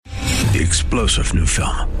The explosive new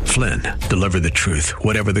film, Flynn, deliver the truth,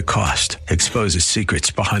 whatever the cost, exposes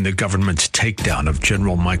secrets behind the government's takedown of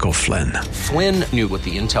General Michael Flynn. Flynn knew what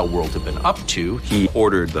the intel world had been up to. He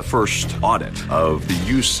ordered the first audit of the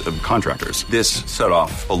use of contractors. This set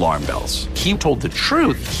off alarm bells. He told the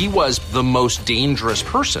truth. He was the most dangerous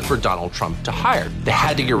person for Donald Trump to hire. They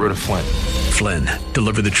had to get rid of Flynn. Flynn,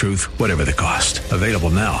 deliver the truth, whatever the cost. Available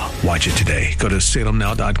now. Watch it today. Go to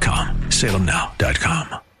salemnow.com.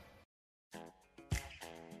 salemnow.com.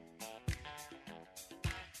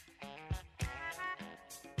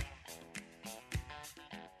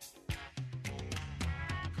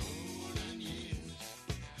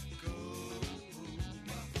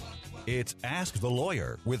 It's Ask the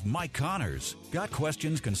Lawyer with Mike Connors. Got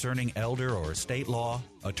questions concerning elder or estate law?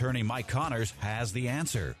 Attorney Mike Connors has the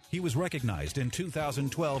answer. He was recognized in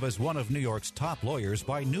 2012 as one of New York's top lawyers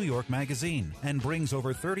by New York Magazine and brings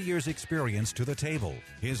over 30 years' experience to the table.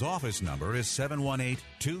 His office number is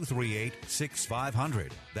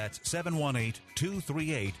 718-238-6500. That's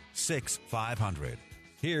 718-238-6500.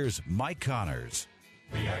 Here's Mike Connors.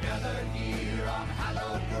 We are gathered here on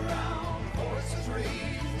hallowed ground, voices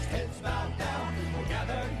raised, heads bowed down. We're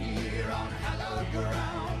gathered here on hallowed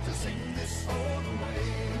ground to sing this all the way.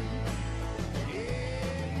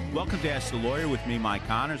 Yeah. Welcome to Ask the Lawyer with me, Mike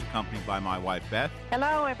Connors, accompanied by my wife, Beth.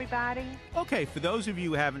 Hello, everybody. Okay, for those of you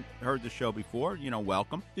who haven't heard the show before,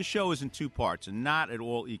 welcome. This show is in two parts and not at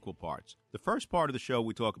all equal parts. The first part of the show,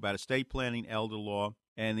 we talk about estate planning, elder law,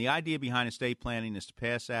 and the idea behind estate planning is to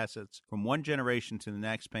pass assets from one generation to the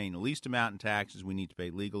next, paying the least amount in taxes we need to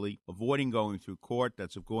pay legally, avoiding going through court,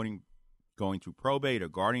 that's avoiding going through probate or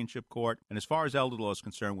guardianship court. And as far as elder law is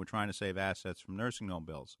concerned, we're trying to save assets from nursing home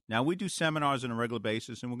bills. Now, we do seminars on a regular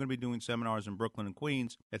basis, and we're going to be doing seminars in Brooklyn and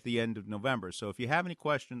Queens at the end of November. So if you have any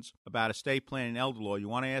questions about estate planning and elder law, you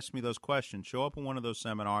want to ask me those questions, show up in one of those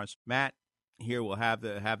seminars. Matt here will have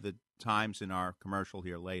the times in our commercial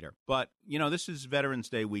here later. But, this is Veterans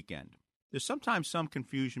Day weekend. There's sometimes some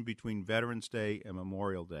confusion between Veterans Day and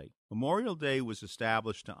Memorial Day. Memorial Day was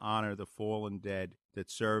established to honor the fallen dead that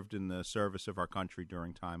served in the service of our country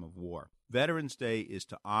during time of war. Veterans Day is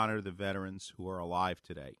to honor the veterans who are alive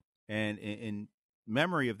today. And in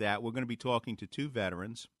memory of that, we're going to be talking to two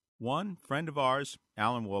veterans. One, friend of ours,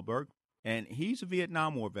 Alan Wahlberg, and he's a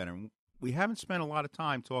Vietnam War veteran. We haven't spent a lot of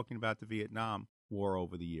time talking about the Vietnam War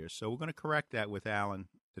over the years, so we're going to correct that with Alan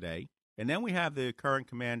today. And then we have the current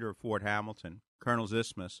commander of Fort Hamilton, Colonel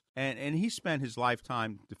Zismas, and he spent his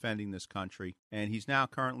lifetime defending this country, and he's now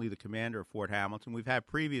currently the commander of Fort Hamilton. We've had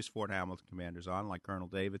previous Fort Hamilton commanders on, like Colonel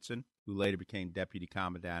Davidson, who later became deputy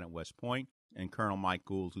commandant at West Point, and Colonel Mike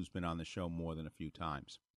Gould, who's been on the show more than a few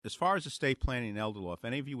times. As far as estate planning and elder law, if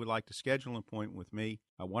any of you would like to schedule an appointment with me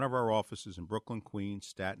at one of our offices in Brooklyn, Queens,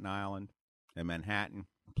 Staten Island, and Manhattan,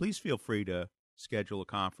 please feel free to schedule a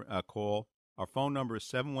call. Our phone number is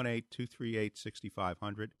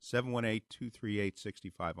 718-238-6500,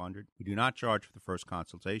 718-238-6500. We do not charge for the first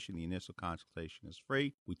consultation. The initial consultation is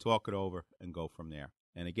free. We talk it over and go from there.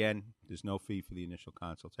 And again, there's no fee for the initial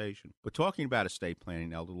consultation. But talking about estate planning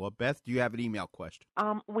and elder law, Beth, do you have an email question?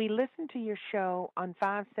 We listen to your show on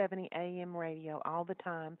 570 AM radio all the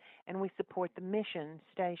time, and we support the Mission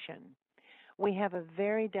station. We have a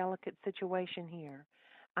very delicate situation here.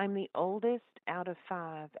 I'm the oldest out of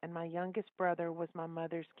 5, and my youngest brother was my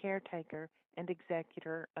mother's caretaker and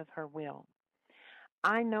executor of her will.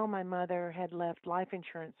 I know my mother had left life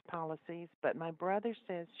insurance policies, but my brother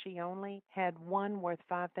says she only had one worth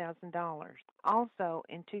 $5,000. Also,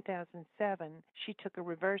 in 2007, she took a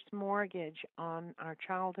reverse mortgage on our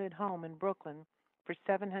childhood home in Brooklyn for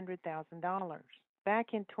 $700,000.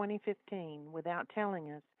 Back in 2015, without telling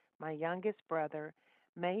us, my youngest brother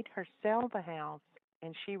made her sell the house,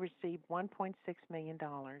 and she received $1.6 million.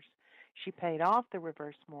 She paid off the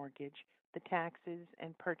reverse mortgage, the taxes,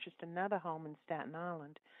 and purchased another home in Staten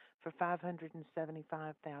Island for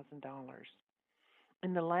 $575,000.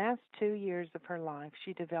 In the last 2 years of her life,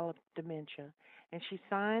 she developed dementia, and she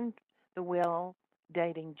signed the will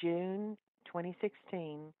dating June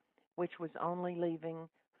 2016, which was only leaving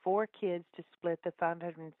 4 kids to split the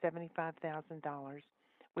 $575,000,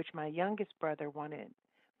 which my youngest brother wanted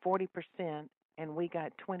 40%, and we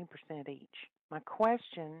got 20% each. My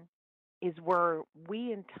question is, were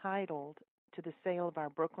we entitled to the sale of our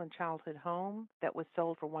Brooklyn childhood home that was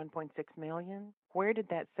sold for $1.6 million? Where did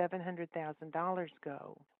that $700,000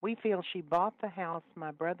 go? We feel she bought the house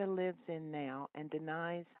my brother lives in now and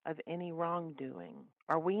denies of any wrongdoing.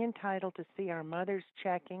 Are we entitled to see our mother's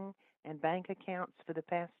checking and bank accounts for the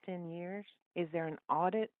past 10 years? Is there an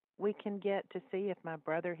audit we can get to see if my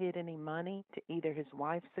brother hid any money to either his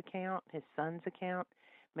wife's account, his son's account,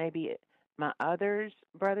 maybe my other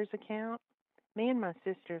brother's account. Me and my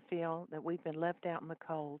sister feel that we've been left out in the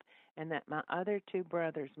cold and that my other two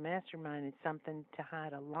brothers masterminded something to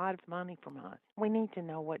hide a lot of money from us. We need to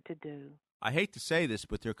know what to do. I hate to say this,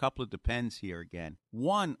 but there are a couple of depends here again.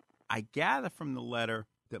 One, I gather from the letter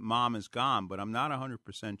that Mom is gone, but I'm not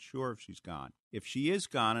 100% sure if she's gone. If she is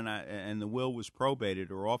gone and the will was probated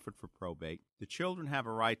or offered for probate, the children have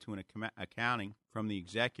a right to an accounting from the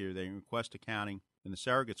executor. They request accounting in the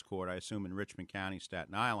surrogates court, I assume in Richmond County,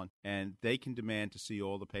 Staten Island, and they can demand to see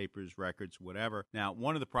all the papers, records, whatever. Now,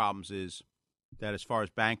 one of the problems is that as far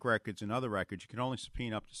as bank records and other records, you can only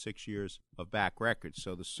subpoena up to 6 years of back records.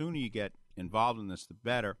 So the sooner you get involved in this, the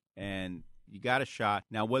better. And you got a shot.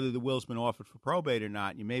 Now, whether the will's been offered for probate or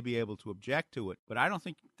not, you may be able to object to it. But I don't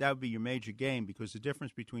think that would be your major game, because the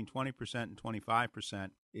difference between 20% and 25%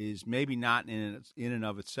 is maybe not in and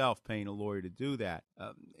of itself paying a lawyer to do that.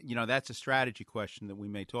 That's a strategy question that we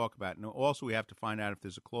may talk about. And also we have to find out if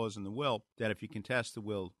there's a clause in the will that if you contest the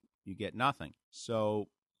will, you get nothing. So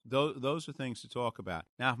those are things to talk about.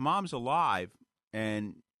 Now, if Mom's alive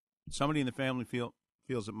and somebody in the family feels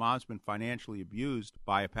that Mom's been financially abused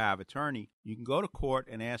by a power of attorney, you can go to court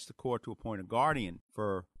and ask the court to appoint a guardian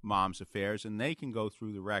for Mom's affairs, and they can go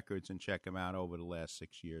through the records and check them out over the last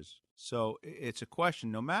 6 years. So it's a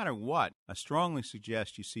question. No matter what, I strongly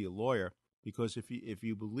suggest you see a lawyer, because if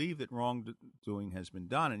you believe that wrongdoing has been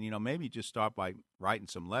done, and maybe just start by writing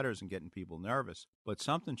some letters and getting people nervous, but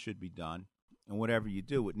something should be done. And whatever you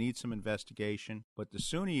do, it needs some investigation. But the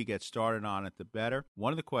sooner you get started on it, the better.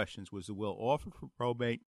 One of the questions was the will offered for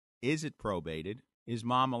probate. Is it probated? Is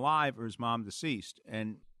Mom alive or is Mom deceased?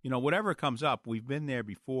 And, whatever comes up, we've been there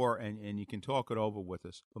before, and you can talk it over with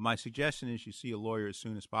us. But my suggestion is you see a lawyer as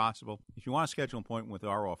soon as possible. If you want to schedule an appointment with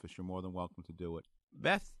our office, you're more than welcome to do it.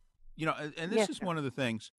 Beth, and this is one of the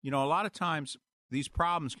things, a lot of times these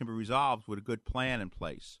problems can be resolved with a good plan in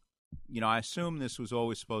place. I assume this was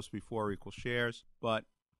always supposed to be 4 equal shares, but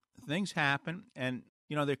things happen, and,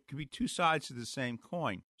 there could be two sides to the same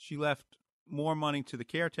coin. She left more money to the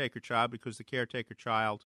caretaker child because the caretaker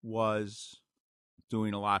child was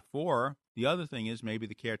doing a lot for her. The other thing is maybe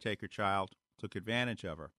the caretaker child took advantage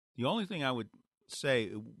of her. The only thing I would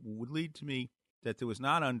say would lead to me that there was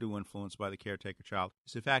not undue influence by the caretaker child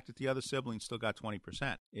is the fact that the other siblings still got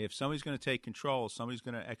 20%. If somebody's going to take control, somebody's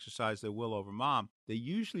going to exercise their will over Mom, they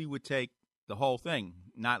usually would take the whole thing,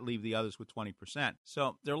 not leave the others with 20%.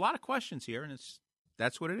 So there are a lot of questions here, and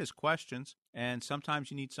that's what it is, questions. And sometimes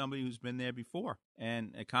you need somebody who's been there before.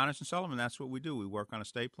 And at Connors & Sullivan, that's what we do. We work on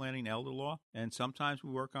estate planning, elder law, and sometimes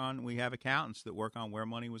we have accountants that work on where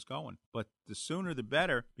money was going. But the sooner the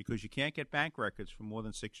better, because you can't get bank records for more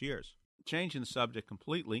than 6 years. Changing the subject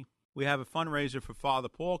completely, we have a fundraiser for Father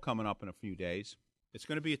Paul coming up in a few days. It's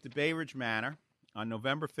going to be at the Bay Ridge Manor on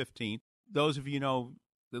November 15th. Those of you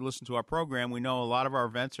that listen to our program, we know a lot of our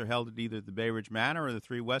events are held at either the Bay Ridge Manor or the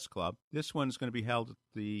 3 West Club. This one is going to be held at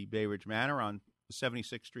the Bay Ridge Manor on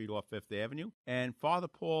 76th Street off 5th Avenue. And Father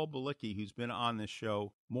Paul Balicki, who's been on this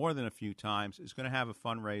show more than a few times, is going to have a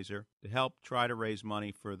fundraiser to help try to raise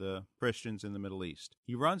money for the Christians in the Middle East.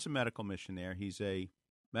 He runs a medical mission there. He's a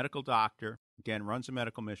medical doctor, again, runs a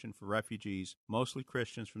medical mission for refugees, mostly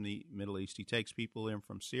Christians from the Middle East. He takes people in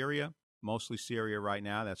from Syria, mostly Syria right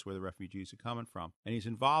now. That's where the refugees are coming from. And he's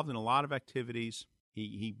involved in a lot of activities.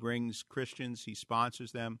 He brings Christians, he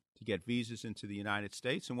sponsors them to get visas into the United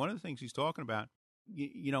States. And one of the things he's talking about,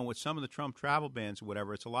 with some of the Trump travel bans or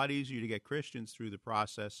whatever, it's a lot easier to get Christians through the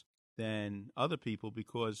process than other people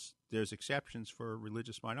because there's exceptions for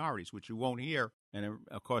religious minorities, which you won't hear. And,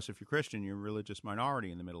 of course, if you're Christian, you're a religious minority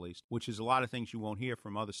in the Middle East, which is a lot of things you won't hear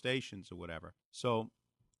from other stations or whatever. So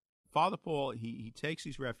Father Paul, he takes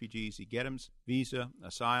these refugees, he gets them visa,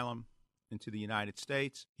 asylum into the United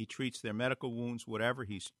States. He treats their medical wounds, whatever.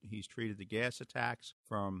 He's treated the gas attacks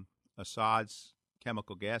from Assad's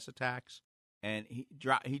chemical gas attacks. And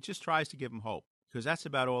he just tries to give them hope, because that's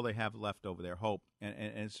about all they have left over there, hope. And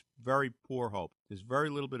it's very poor hope. There's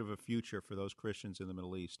very little bit of a future for those Christians in the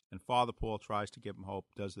Middle East. And Father Paul tries to give them hope,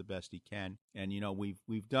 does the best he can. And,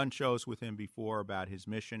 we've done shows with him before about his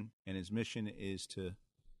mission, and his mission is to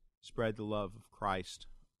spread the love of Christ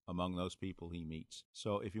among those people he meets.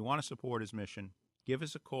 So if you want to support his mission, give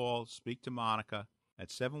us a call, speak to Monica at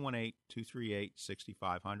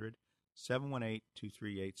 718-238-6500,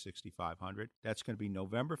 718-238-6500. That's going to be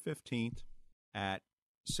November 15th at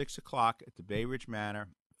 6 o'clock at the Bay Ridge Manor,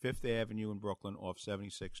 5th Avenue in Brooklyn off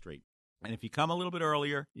 76th Street. And if you come a little bit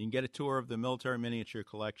earlier, you can get a tour of the military miniature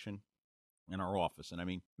collection in our office. And I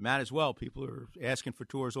mean, Matt as well, people are asking for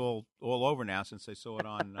tours all over now since they saw it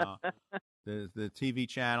on the TV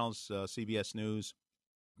channels, CBS News.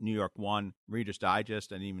 New York One, Reader's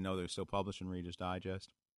Digest. I didn't even know they were still publishing Reader's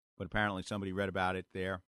Digest, but apparently somebody read about it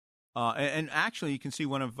there. And actually, you can see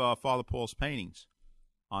one of Father Paul's paintings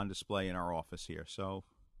on display in our office here. So,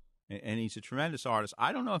 and he's a tremendous artist.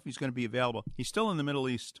 I don't know if he's going to be available. He's still in the Middle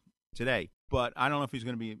East today, but I don't know if he's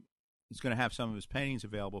going to have some of his paintings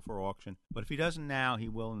available for auction. But if he doesn't now, he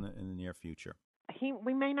will in the near future.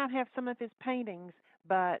 We may not have some of his paintings,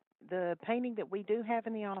 but the painting that we do have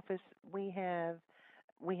in the office, we have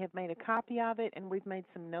made a copy of it, and we've made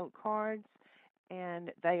some note cards,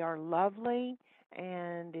 and they are lovely.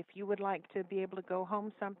 And if you would like to be able to go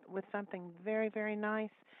home with something very, very nice,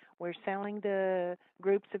 we're selling the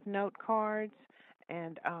groups of note cards.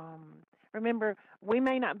 And remember, we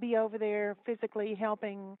may not be over there physically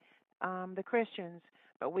helping the Christians,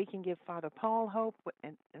 but we can give Father Paul hope,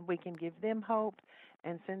 and we can give them hope,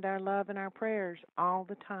 and send our love and our prayers all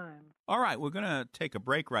the time. All right, we're going to take a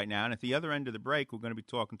break right now, and at the other end of the break, we're going to be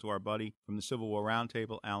talking to our buddy from the Civil War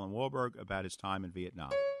Roundtable, Alan Warburg, about his time in Vietnam.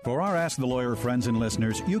 For our Ask the Lawyer friends and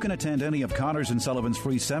listeners, you can attend any of Connors and Sullivan's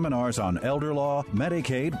free seminars on elder law,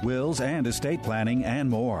 Medicaid, wills, and estate planning, and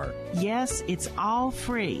more. Yes, it's all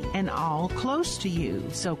free and all close to you.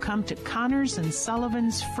 So come to Connors and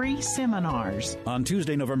Sullivan's free seminars. On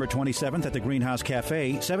Tuesday, November 27th at the Greenhouse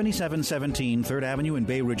Cafe, 7717 3rd Avenue in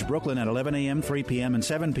Bay Ridge, Brooklyn at 11 a.m., 3 p.m., and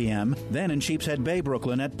 7 p.m. Then in Sheepshead Bay,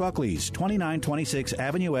 Brooklyn at Buckley's, 2926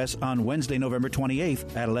 Avenue S on Wednesday, November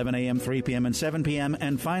 28th at 11 a.m., 3 p.m., and 7 p.m.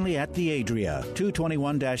 And finally at the Adria,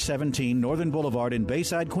 221-17 Northern Boulevard in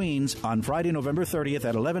Bayside, Queens on Friday, November 30th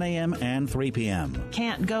at 11 a.m. and 3 p.m.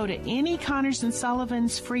 Can't go to any Connors and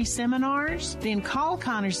Sullivan's free seminars? Then call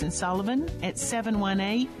Connors and Sullivan at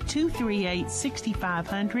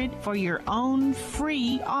 718-238-6500 for your own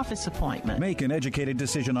free office appointment. Make an educated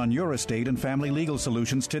decision on your estate and family legal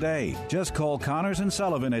solutions today. Just call Connors and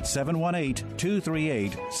Sullivan at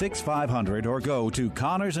 718-238-6500 or go to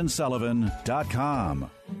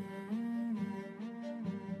connorsandsullivan.com.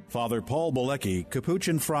 Father Paul Bolecki,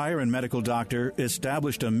 Capuchin friar and medical doctor,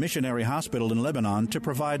 established a missionary hospital in Lebanon to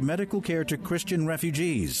provide medical care to Christian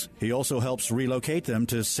refugees. He also helps relocate them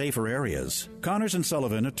to safer areas. Connors and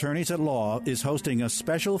Sullivan, Attorneys at Law, is hosting a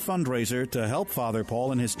special fundraiser to help Father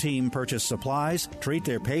Paul and his team purchase supplies, treat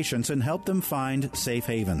their patients, and help them find safe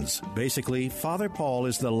havens. Basically, Father Paul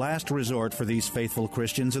is the last resort for these faithful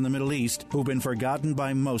Christians in the Middle East who've been forgotten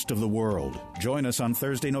by most of the world. Join us on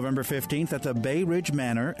Thursday, November 15th at the Bay Ridge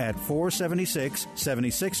Manor at 476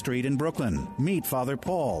 76th Street in Brooklyn. Meet Father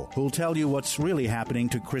Paul, who'll tell you what's really happening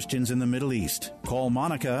to Christians in the Middle East. Call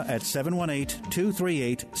Monica at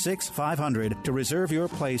 718-238-6500 to reserve your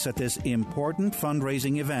place at this important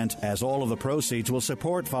fundraising event, as all of the proceeds will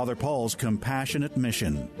support Father Paul's compassionate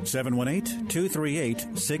mission.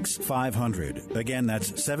 718-238-6500. Again,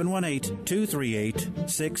 that's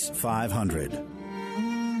 718-238-6500.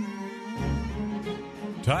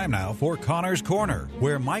 Time now for Connor's Corner,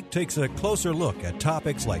 where Mike takes a closer look at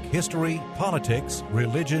topics like history, politics,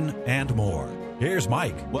 religion, and more. Here's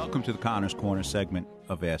Mike. Welcome to the Connor's Corner segment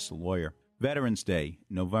of Ask the Lawyer. Veterans Day,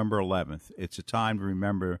 November 11th. It's a time to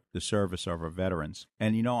remember the service of our veterans.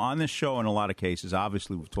 And, you know, on this show, in a lot of cases,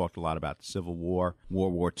 obviously we've talked a lot about the Civil War,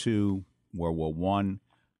 World War II, World War I,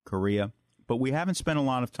 Korea. But we haven't spent a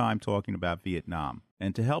lot of time talking about Vietnam.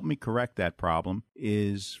 And to help me correct that problem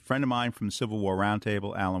is a friend of mine from the Civil War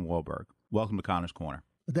Roundtable, Alan Warburg. Welcome to Connor's Corner.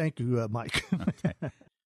 Thank you, Mike. Okay.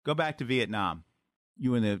 Go back to Vietnam.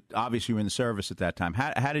 Obviously you were in the service at that time.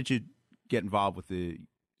 How did you get involved with the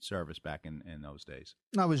service back in those days?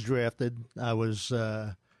 I was drafted. It was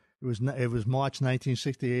March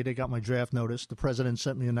 1968. I got my draft notice. The president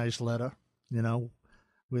sent me a nice letter. You know,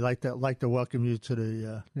 we like to welcome you to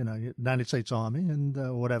the United States Army and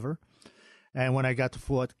whatever. And when I got to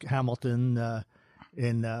Fort Hamilton,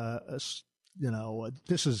 this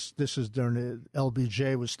is during the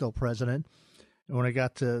LBJ was still president. And when I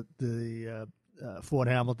got to the Fort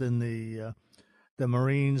Hamilton, the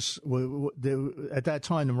Marines at that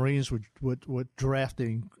time the Marines were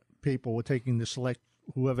drafting people, were taking to select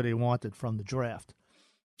whoever they wanted from the draft,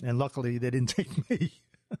 and luckily they didn't take me.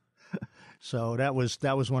 So that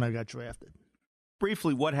was when I got drafted.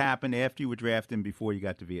 Briefly, what happened after you were drafted and before you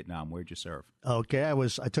got to Vietnam? Where'd you serve? Okay,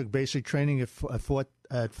 I took basic training at Fort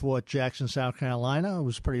Jackson, South Carolina. It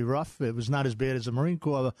was pretty rough. It was not as bad as the Marine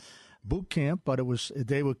Corps boot camp, but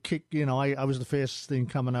they would kick. I was the fastest thing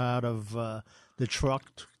coming out of the truck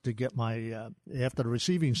to get my after the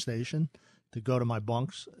receiving station to go to my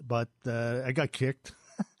bunks. But I got kicked.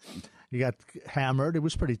 You got hammered. It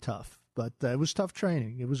was pretty tough, but it was tough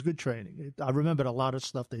training. It was good training. I remembered a lot of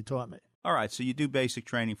stuff they taught me. All right, so you do basic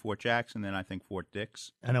training, Fort Jackson, then I think Fort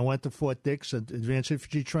Dix. And I went to Fort Dix at advanced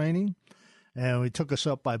infantry training, and we took us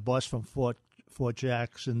up by bus from Fort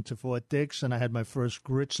Jackson to Fort Dix, and I had my first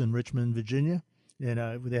grits in Richmond, Virginia.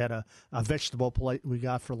 And they had a vegetable plate we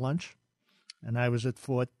got for lunch, and I was at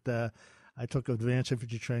Fort. I took advanced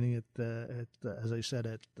infantry training at as I said,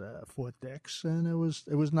 at Fort Dix, and it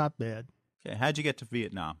was not bad. Okay, how'd you get to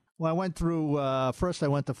Vietnam? Well, I went through. First, I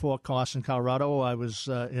went to Fort Carson, Colorado. I was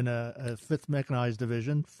in a 5th Mechanized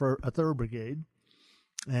Division for a 3rd Brigade,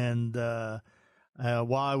 and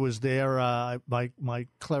while I was there, my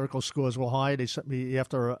clerical scores were high. They sent me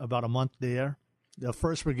after about a month there. The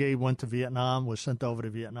 1st Brigade went to Vietnam, was sent over to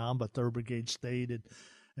Vietnam, but 3rd Brigade stayed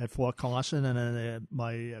at Fort Carson, and then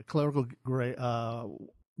my clerical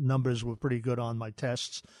numbers were pretty good on my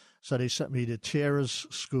tests. So they sent me to TAERS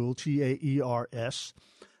School, TAERS.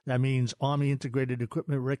 That means Army Integrated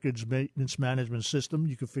Equipment Records Maintenance Management System.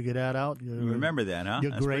 You can figure that out. You remember that, huh?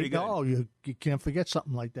 You're That's great. pretty good. Oh, you can't forget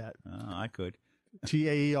something like that. I could.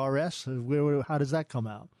 TAERS. How does that come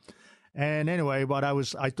out? And anyway, but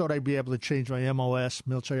I thought I'd be able to change my MOS,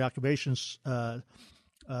 military occupations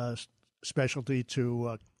specialty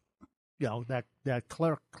to that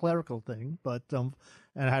clerical thing, but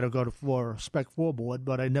and I had to go for Spec 4 board,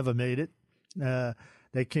 but I never made it.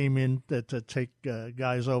 They came in to take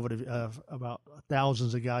guys over to about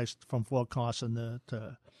thousands of guys from Fort Carson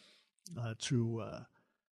to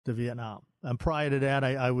Vietnam. And prior to that,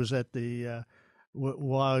 I was at the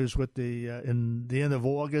while I was with in the end of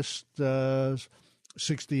August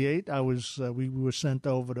 '68. We were sent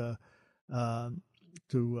over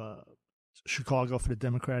to Chicago for the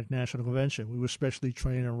Democratic National Convention. We were specially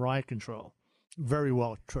trained in riot control. Very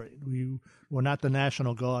well trained. We were not the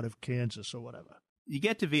National Guard of Kansas or whatever. You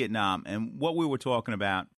get to Vietnam, and what we were talking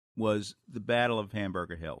about was the Battle of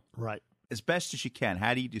Hamburger Hill. Right. As best as you can,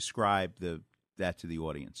 how do you describe that to the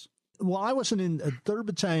audience? Well, I wasn't in 3rd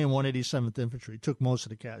Battalion, 187th Infantry. Took most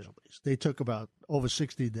of the casualties. They took about over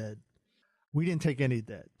 60 dead. We didn't take any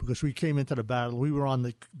dead because we came into the battle. We were on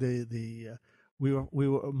we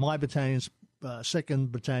were my battalion's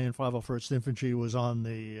 2nd Battalion, 501st Infantry was on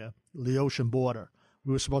the Laotian border.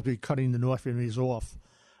 We were supposed to be cutting the North Vietnamese off,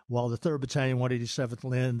 while the 3rd Battalion, 187th,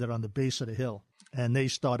 landed on the base of the hill, and they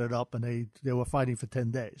started up, and they were fighting for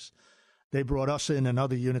 10 days. They brought us in and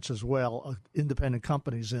other units as well, independent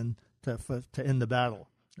companies in to end the battle,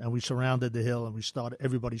 and we surrounded the hill, and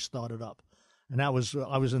everybody started up, and I was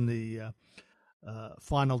in the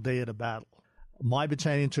final day of the battle. My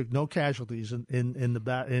battalion took no casualties in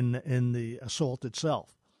the assault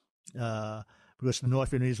itself, because the North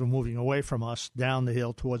Vietnamese were moving away from us down the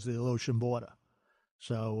hill towards the Laotian border.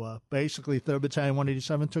 So basically, 3rd Battalion,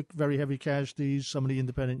 187 took very heavy casualties. Some of the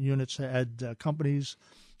independent units had companies.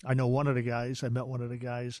 I know one of the guys. I met one of the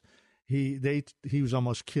guys. He was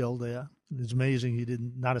almost killed there. It's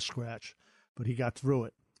amazing not a scratch, but he got through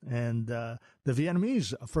it. And the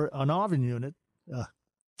Vietnamese, for an ARVN unit,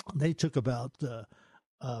 they took about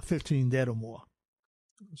 15 dead or more.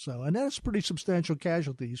 So, and that's pretty substantial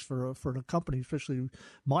casualties for the company, especially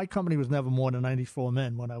my company was never more than 94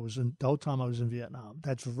 men the whole time I was in Vietnam.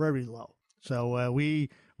 That's very low. So we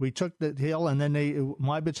took the hill, and then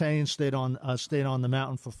my battalion stayed on the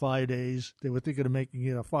mountain for 5 days. They were thinking of making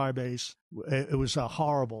it a fire base. It was a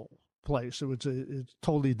horrible place. It's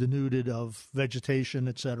totally denuded of vegetation,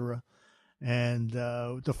 etc. And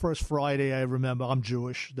the first Friday, I remember, I'm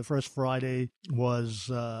Jewish. The first Friday was,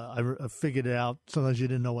 I figured it out. Sometimes you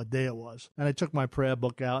didn't know what day it was. And I took my prayer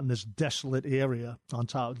book out in this desolate area on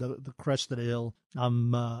top of the crest of the hill.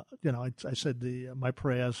 I said my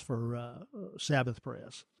prayers for Sabbath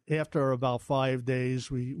prayers. After about 5 days,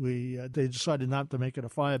 they decided not to make it a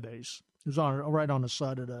fire base. It was right on the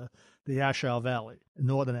side of the A Shau Valley,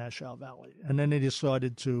 northern A Shau Valley. And then they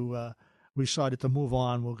decided we decided to move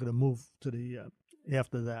on. We're going to move to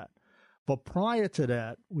after that. But prior to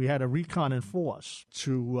that, we had a recon in force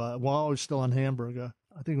while I was still in Hamburger.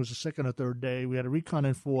 I think it was the 2nd or 3rd day. We had a recon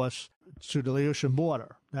in force to the Laotian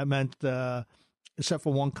border. That meant, except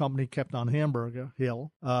for one company kept on Hamburger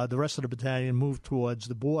Hill, the rest of the battalion moved towards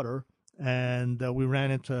the border, and we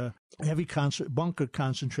ran into heavy bunker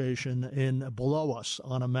concentration below us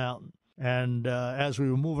on a mountain. And as we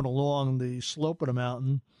were moving along the slope of the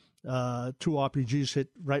mountain, 2 RPGs hit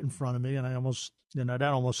right in front of me, and I almost, that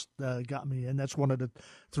almost got me. And that's one of the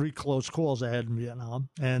 3 close calls I had in Vietnam,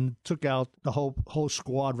 and took out the whole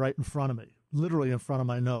squad right in front of me, literally in front of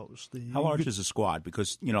my nose. How large is a squad?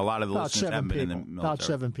 Because a lot of the listeners haven't been in the military. About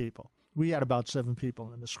 7 people. We had about 7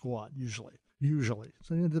 people in the squad usually.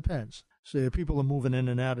 So it depends. So people are moving in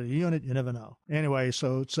and out of the unit. You never know. Anyway,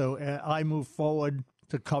 so I moved forward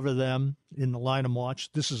to cover them in the line of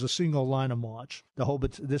march. This is a single line of march.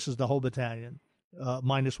 This is the whole battalion,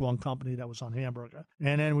 minus one company that was on Hamburger.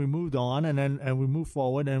 And then we moved on, and we moved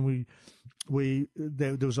forward, and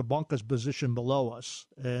there was a bunker's position below us,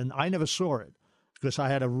 and I never saw it because I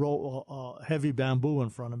had a roll heavy bamboo in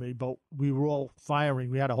front of me. But we were all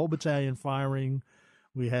firing. We had a whole battalion firing.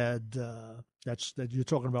 We had you're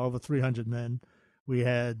talking about over 300 men. We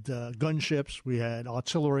had gunships, we had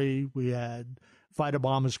artillery, we had fighter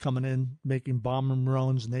bombers coming in, making bomb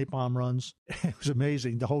runs, napalm runs. It was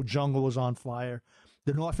amazing. The whole jungle was on fire.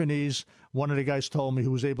 The North Vietnamese, one of the guys told me,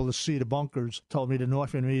 who was able to see the bunkers, told me the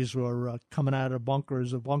North Vietnamese were coming out of the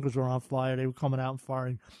bunkers. The bunkers were on fire. They were coming out and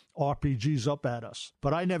firing RPGs up at us.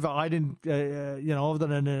 But I didn't, other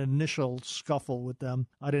than an initial scuffle with them,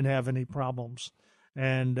 I didn't have any problems.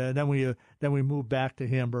 And then we moved back to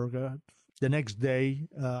Hamburger. The next day,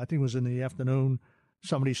 I think it was in the afternoon,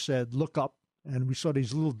 somebody said, "Look up," and we saw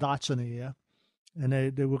these little dots in the air, and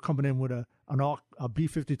they were coming in with a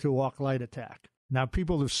B-52 arc light attack. Now,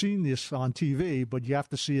 people have seen this on TV, but you have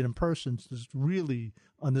to see it in person to really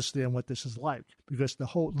understand what this is like, because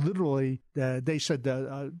they said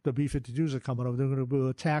the B-52s are coming over. They're going to do an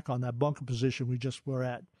attack on that bunker position we just were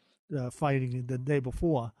at fighting the day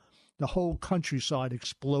before. The whole countryside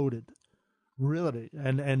exploded. Really,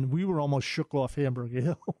 and we were almost shook off Hamburger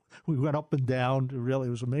Hill. We went up and down. Really,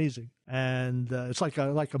 it was amazing. And it's like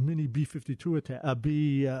a mini B-52 attack,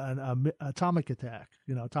 an atomic attack,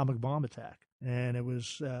 atomic bomb attack. And it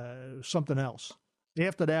was something else.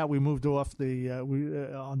 After that, we moved off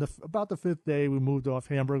about the fifth day, we moved off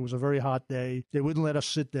Hamburg. It was a very hot day. They wouldn't let us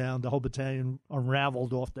sit down. The whole battalion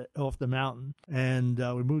unraveled off the mountain, and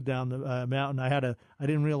we moved down the mountain. I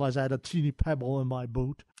didn't realize I had a teeny pebble in my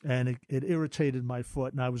boot, and it irritated my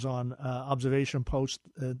foot. And I was on observation post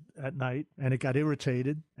at night, and it got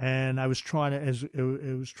irritated. And I was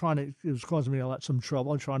it was causing me some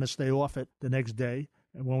trouble. I'm trying to stay off it the next day.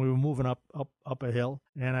 And when we were moving up a hill,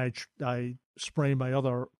 and I sprained my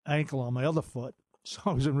other ankle on my other foot, so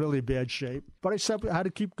I was in really bad shape. But I had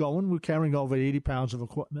to keep going. We were carrying over 80 pounds of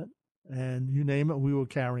equipment, and you name it, we were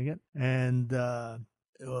carrying it. And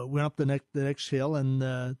went up the next hill, and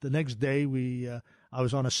the next day I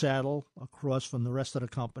was on a saddle across from the rest of the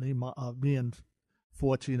company, me and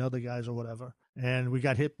 14 other guys or whatever, and we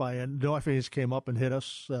got hit by a North Vietnamese came up and hit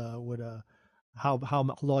us with a. How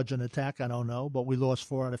large an attack, I don't know, but we lost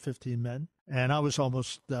 4 out of 15 men. And I was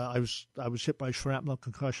almost, I was hit by shrapnel,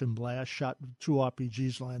 concussion blast, shot 2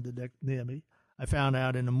 RPGs landed near me. I found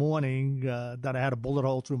out in the morning that I had a bullet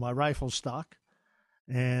hole through my rifle stock.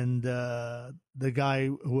 And the guy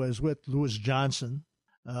who was with Lewis Johnson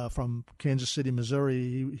from Kansas City,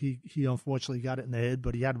 Missouri, he unfortunately got it in the head,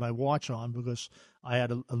 but he had my watch on because I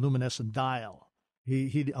had a luminescent dial.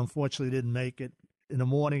 He unfortunately didn't make it. In the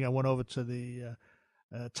morning, I went over to the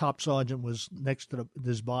top sergeant was next to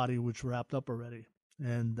his body, which wrapped up already.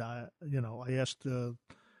 And, I asked, can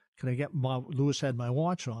I get Lewis had my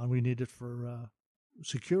watch on. We need it for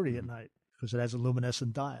security at night because it has a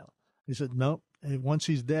luminescent dial. He said, no, once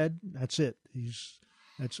he's dead, that's it.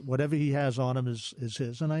 That's whatever he has on him is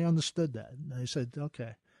his. And I understood that. And I said,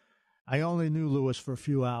 okay. I only knew Lewis for a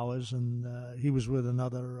few hours, and he was with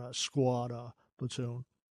another squad or platoon.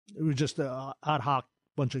 It was just an ad hoc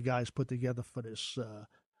bunch of guys put together for this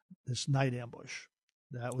night ambush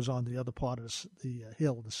that was on the other part of the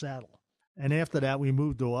hill, the saddle. And after that, we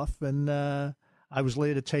moved off, and I was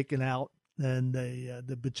later taken out, and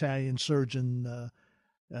the battalion surgeon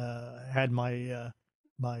had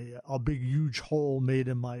a big, huge hole made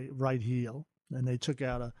in my right heel, and they took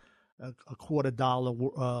out a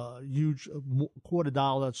 $250, huge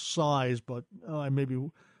 $250 size, but maybe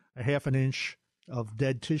a half an inch of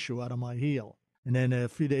dead tissue out of my heel. And then a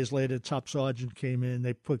few days later, the top sergeant came in.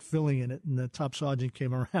 They put filling in it, and the top sergeant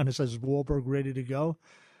came around and says, "Is Wahlberg ready to go?"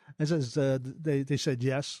 I says, they said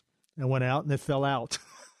yes, and went out, and it fell out.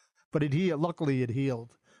 But it healed. Luckily, it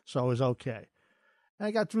healed, so it was okay. And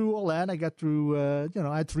I got through all that. I got through,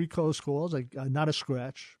 I had 3 close calls, not a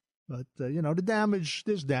scratch. But, the damage,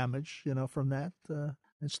 there's damage, from that.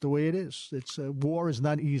 It's the way it is. War is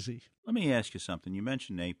not easy. Let me ask you something. You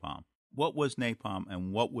mentioned napalm. What was napalm,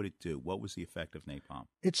 and what would it do? What was the effect of napalm?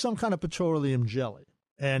 It's some kind of petroleum jelly,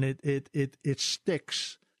 and it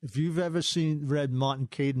sticks. If you've ever read Martin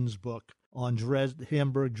Caden's book on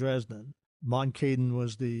Hamburg, Dresden, Martin Caden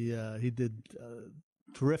was he did a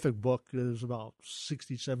terrific book. It was about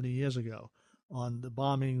 60, 70 years ago on the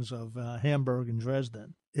bombings of Hamburg and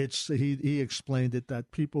Dresden. He explained it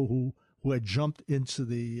that people who had jumped into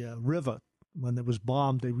the river when it was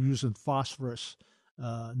bombed, they were using phosphorus,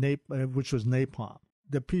 which was napalm.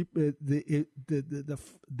 the people,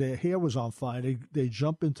 their hair was on fire. They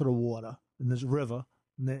jump into the water in this river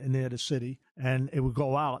near the city, and it would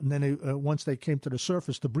go out. And then once they came to the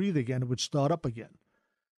surface to breathe again, it would start up again.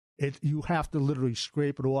 You have to literally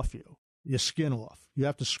scrape it off your skin off. You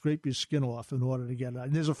have to scrape your skin off in order to get it out.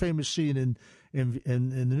 And there's a famous scene in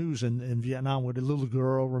the news in Vietnam where the little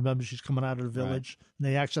girl, remember, she's coming out of the village, and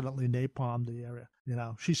they accidentally napalmed the area.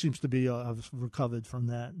 She seems to be recovered from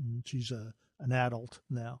that, and she's an adult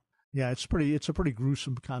now. Yeah, it's a pretty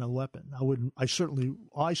gruesome kind of weapon. I certainly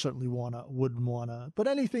wouldn't wanna. But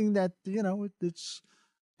anything that it's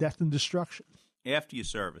death and destruction. After your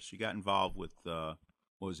service, you got involved with what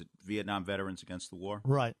was it, Vietnam Veterans Against the War?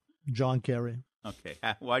 Right, John Kerry. Okay,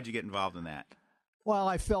 why'd you get involved in that? Well,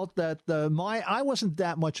 I felt that I wasn't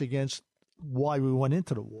that much against why we went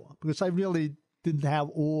into the war, because I really didn't have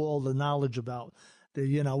all the knowledge about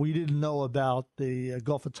we didn't know about the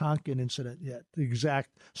Gulf of Tonkin incident yet, the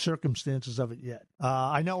exact circumstances of it yet.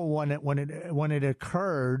 I know when it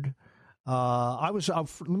occurred,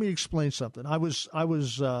 let me explain something.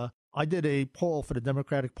 I did a poll for the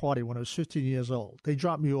Democratic Party when I was 15 years old. They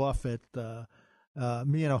dropped me off at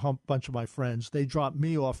me and a bunch of my friends. They dropped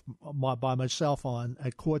me off by myself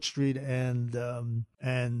at Court Street and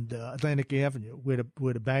Atlantic Avenue,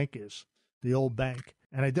 where the bank is, the old bank.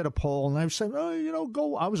 And I did a poll, and I said,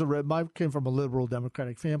 go. I came from a liberal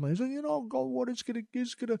Democratic family. I said, go. What he's gonna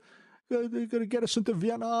get us into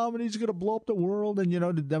Vietnam, and he's gonna blow up the world. And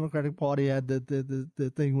the Democratic Party had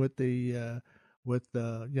the thing with the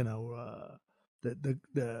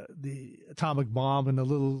atomic bomb and the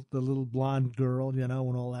little blonde girl, and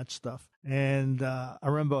all that stuff. And I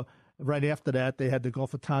remember right after that they had the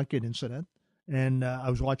Gulf of Tonkin incident. And I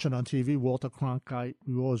was watching on TV, Walter Cronkite.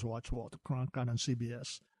 We always watch Walter Cronkite on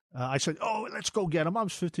CBS. I said, let's go get him. I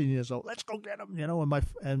was 15 years old. Let's go get him,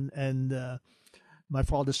 and my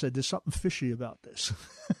father said, there's something fishy about this.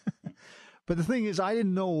 But the thing is, I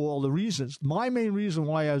didn't know all the reasons. My main reason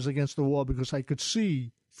why I was against the war, because I could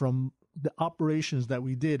see from the operations that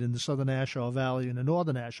we did in the southern Ashaw Valley and the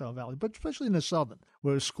northern Ashaw Valley, but especially in the southern,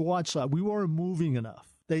 where the squad side, we weren't moving enough.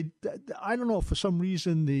 I don't know, for some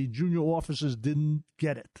reason, the junior officers didn't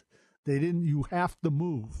get it. They didn't. You have to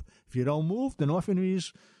move. If you don't move, the North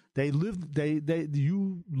Vietnamese,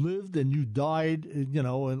 you lived and you died,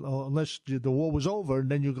 unless the war was over, and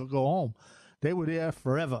then you could go home. They were there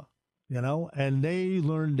forever, and they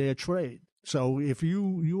learned their trade. So if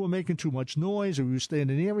you were making too much noise, or you were staying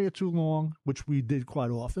in the area too long, which we did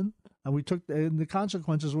quite often, and the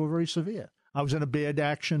consequences were very severe. I was in a bad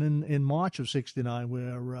action in March of '69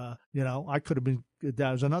 where, I could have been.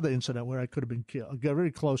 That was another incident where I could have been killed. Got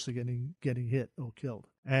very close to getting hit or killed.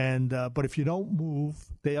 And but if you don't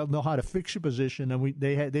move, they'll know how to fix your position. And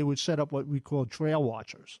they would set up what we call trail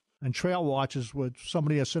watchers. And trail watchers would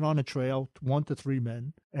somebody that sit on a trail, 1 to 3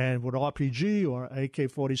 men, and with RPG or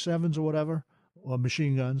AK-47s or whatever, or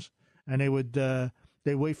machine guns, and they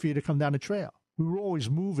wait for you to come down the trail. We were always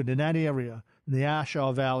moving in that area. In the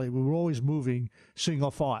Ashaw Valley, we were always moving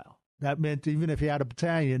single file. That meant even if you had a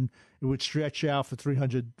battalion, it would stretch out for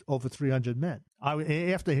over 300 men.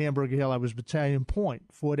 After Hamburger Hill, I was battalion point.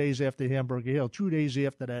 4 days after Hamburger Hill, 2 days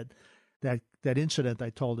after that incident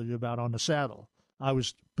I told you about on the saddle, I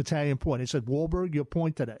was battalion point. They said, Wahlberg, you're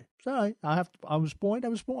point today. All right, I was point.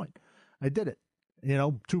 I did it.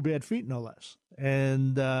 2 bad feet, no less.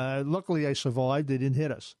 And luckily I survived. They didn't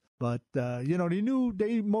hit us. But,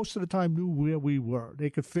 they most of the time knew where we were.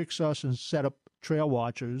 They could fix us and set up trail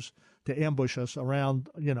watchers to ambush us around,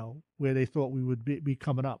 where they thought we would be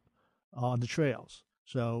coming up on the trails.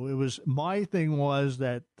 So my thing was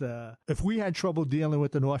that if we had trouble dealing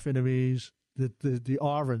with the North Vietnamese, the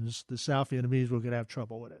Arvans, the South Vietnamese, were going to have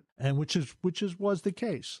trouble with it, and which was the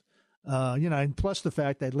case. And plus the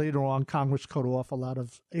fact that later on Congress cut off a lot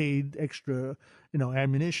of aid, extra,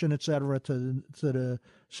 ammunition, et cetera, to the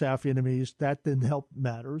South Vietnamese. That didn't help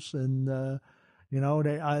matters. And, the North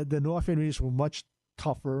Vietnamese were much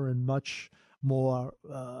tougher and much more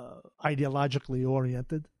ideologically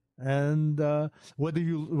oriented. And whether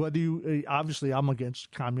you obviously I'm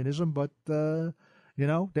against communism, but, they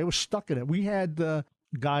were stuck in it. We had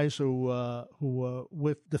guys who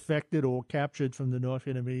defected or captured from the North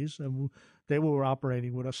Vietnamese, and they were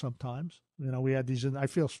operating with us sometimes. We had these, and I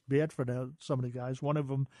feel bad for some of the guys. One of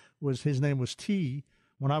them his name was T.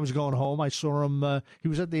 When I was going home, I saw him. He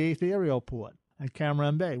was at the 8th Aerial Port at Cam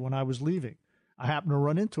Ranh Bay when I was leaving. I happened to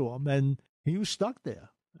run into him, and he was stuck there.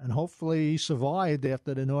 And hopefully he survived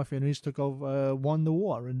after the North Vietnamese won the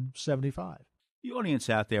war in '75. The audience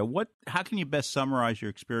out there, how can you best summarize your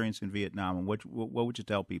experience in Vietnam, and what would you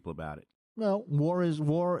tell people about it? Well,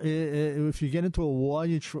 war. If you get into a war,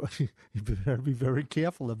 you better be very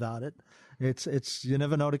careful about it. It's you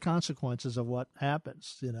never know the consequences of what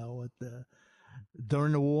happens.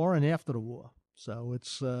 During the war and after the war. So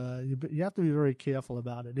it's you have to be very careful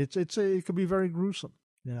about it. It could be very gruesome.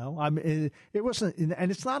 It wasn't,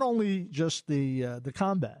 and it's not only just the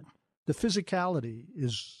combat. The physicality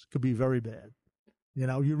could be very bad.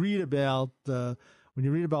 You read about when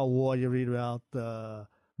you read about war, you read about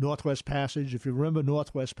Northwest Passage. If you remember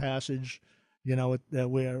Northwest Passage,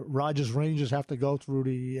 where Rogers Rangers have to go through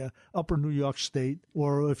the upper New York State,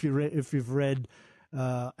 or if you've read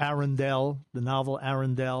Arundel, the novel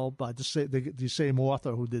Arundel by the same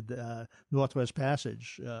author who did Northwest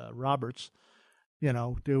Passage, Roberts,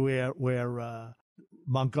 where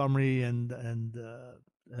Montgomery and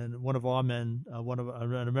one of our men,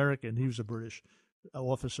 an American, he was a British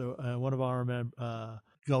officer, one of our men,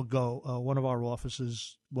 one of our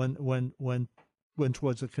officers went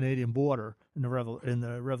towards the Canadian border in the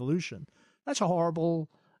Revolution. That's a horrible.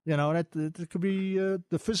 That it could be the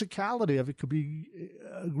physicality of it could be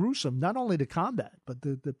gruesome. Not only the combat, but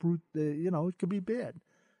the brute. It could be bad.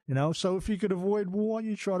 So if you could avoid war,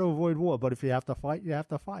 you try to avoid war. But if you have to fight, you have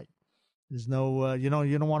to fight. There's no, you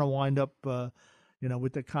don't want to wind up,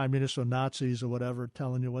 with the communists or Nazis or whatever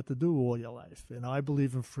telling you what to do all your life. I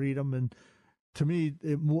believe in freedom, and to me,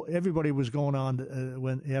 everybody was going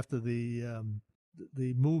on after the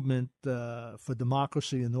movement for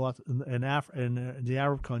democracy in the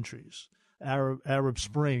Arab countries, Arab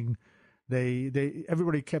Spring.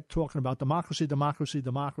 Everybody kept talking about democracy.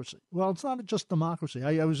 Well, it's not just democracy.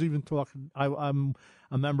 I was even talking. I'm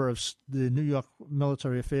a member of the New York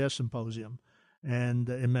Military Affairs Symposium, and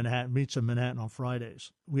in Manhattan, meets in Manhattan on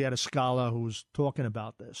Fridays. We had a scholar who was talking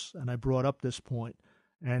about this, and I brought up this point,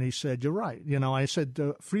 and he said, "You're right." I said,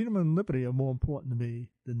 "Freedom and liberty are more important to me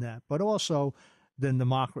than that, but also than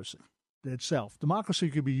democracy itself. Democracy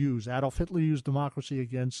could be used. Adolf Hitler used democracy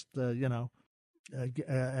against, and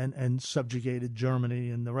subjugated Germany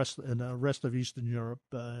and the rest of Eastern Europe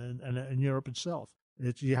and Europe itself.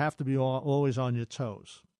 You have to be always on your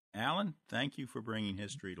toes." Alan, thank you for bringing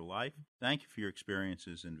history to life. Thank you for your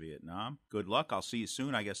experiences in Vietnam. Good luck. I'll see you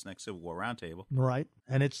soon, I guess, next Civil War Roundtable. Right.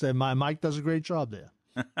 And Mike does a great job there.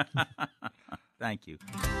 Thank you.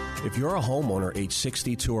 If you're a homeowner age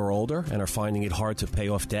 62 or older and are finding it hard to pay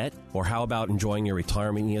off debt, or how about enjoying your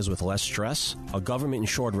retirement years with less stress? A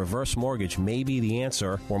government-insured reverse mortgage may be the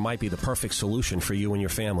answer, or might be the perfect solution for you and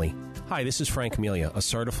your family. Hi, this is Frank Melia, a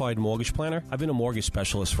certified mortgage planner. I've been a mortgage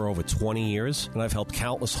specialist for over 20 years, and I've helped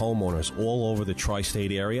countless homeowners all over the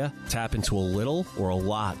tri-state area tap into a little or a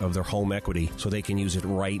lot of their home equity so they can use it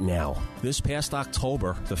right now. This past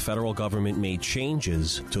October, the federal government made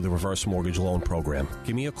changes to the reverse mortgage loan program.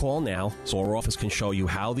 Give me a call now so our office can show you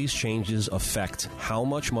how these changes affect how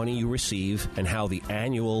much money you receive and how the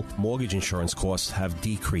annual mortgage insurance costs have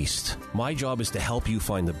decreased. My job is to help you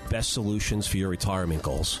find the best solutions for your retirement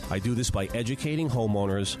goals. I do this by educating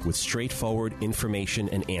homeowners with straightforward information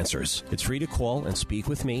and answers. It's free to call and speak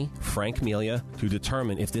with me, Frank Melia, to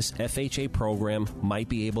determine if this FHA program might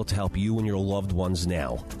be able to help you and your loved ones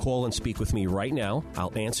now. Call and speak with me right now.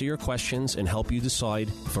 I'll answer your questions and help you decide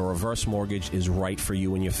if a reverse mortgage is right for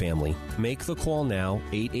you and your family. Make the call now,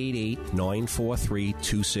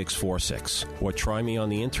 888-943-2646, or try me on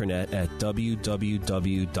the internet at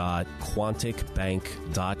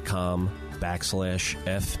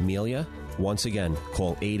www.quanticbank.com/FMelia. Once again,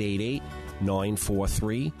 call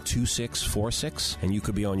 888-943-2646, and you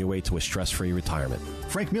could be on your way to a stress-free retirement.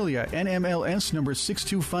 Frank Melia, NMLS number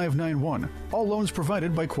 62591. All loans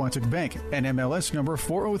provided by Quantic Bank, NMLS number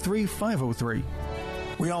 403503.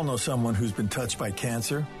 We all know someone who's been touched by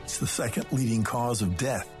cancer. It's the second leading cause of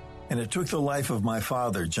death, and it took the life of my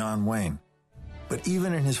father, John Wayne. But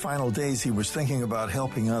even in his final days, he was thinking about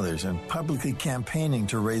helping others and publicly campaigning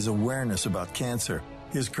to raise awareness about cancer.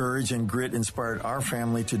 His courage and grit inspired our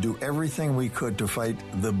family to do everything we could to fight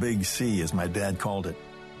the big C, as my dad called it.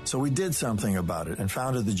 So we did something about it and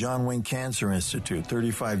founded the John Wayne Cancer Institute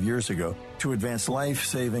 35 years ago to advance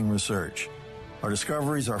life-saving research. Our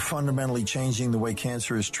discoveries are fundamentally changing the way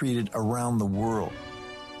cancer is treated around the world.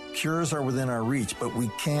 Cures are within our reach, but we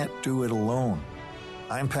can't do it alone.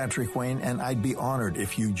 I'm Patrick Wayne, and I'd be honored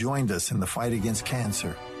if you joined us in the fight against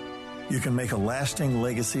cancer. You can make a lasting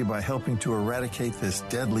legacy by helping to eradicate this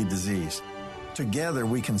deadly disease. Together,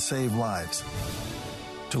 we can save lives.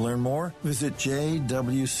 To learn more, visit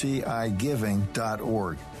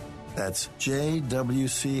jwcigiving.org. That's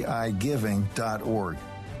jwcigiving.org.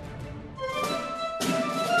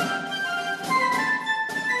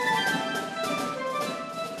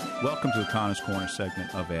 Welcome to the Connors Corner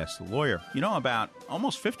segment of Ask the Lawyer. You know, about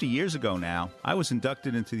almost 50 years ago now, I was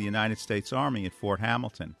inducted into the United States Army at Fort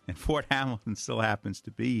Hamilton, and Fort Hamilton still happens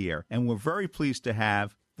to be here. And we're very pleased to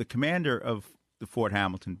have the commander of the Fort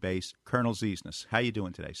Hamilton base, Colonel Ziesnas. How you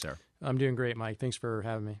doing today, sir? I'm doing great, Mike. Thanks for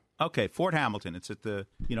having me. Okay, Fort Hamilton. It's at the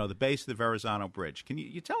base of the Verrazano Bridge. Can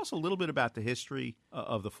you tell us a little bit about the history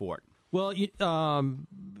of the fort? Well, we all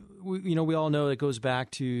know it goes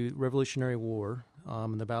back to Revolutionary War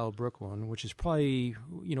and the Battle of Brooklyn, which is probably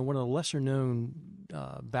one of the lesser known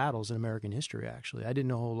battles in American history. Actually, I didn't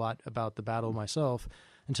know a whole lot about the battle myself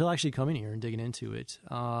until actually coming here and digging into it.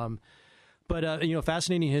 But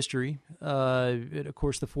fascinating history. Of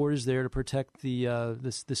course, the fort is there to protect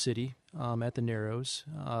the city at the Narrows,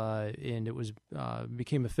 and it was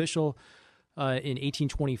became official in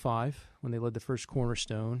 1825 when they laid the first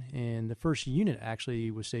cornerstone, and the first unit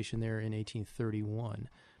actually was stationed there in 1831.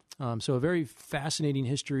 So a very fascinating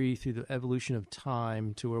history through the evolution of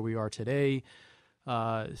time to where we are today.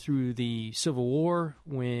 Through the Civil War,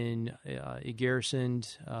 when it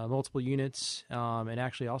garrisoned multiple units and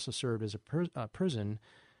actually also served as a prison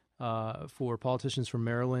for politicians from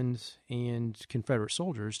Maryland and Confederate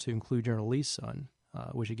soldiers, to include General Lee's son,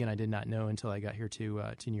 which, again, I did not know until I got here to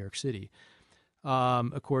New York City.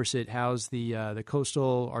 Of course, it housed the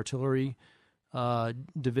Coastal Artillery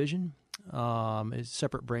Division, a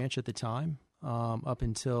separate branch at the time, up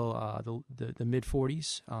until the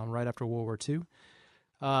mid-'40s, right after World War II.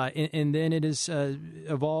 And then it has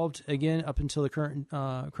evolved again up until the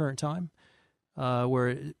current time, where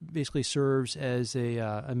it basically serves as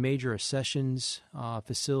a major accessions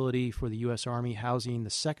facility for the U.S. Army, housing the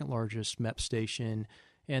second largest MEP station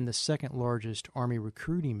and the second largest Army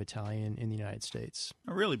recruiting battalion in the United States.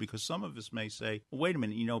 Oh, really? Because some of us may say, well, wait a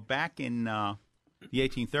minute, back in the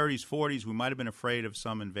 1830s, 40s, we might have been afraid of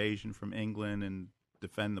some invasion from England and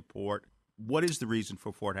defend the port. What is the reason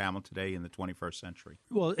for Fort Hamilton today in the 21st century?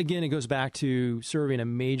 Well, again, it goes back to serving a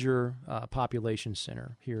major population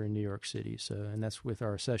center here in New York City. And that's with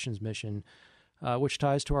our accessions mission, which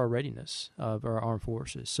ties to our readiness of our armed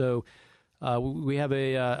forces. So we have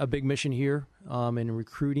a big mission here in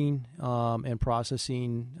recruiting and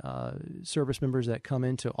processing service members that come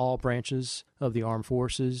into all branches of the armed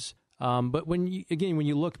forces. But when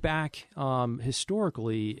you look back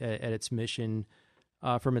historically at its mission,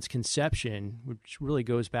 from its conception, which really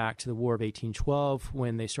goes back to the War of 1812,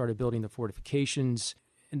 when they started building the fortifications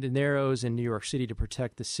in the Narrows in New York City to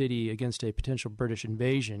protect the city against a potential British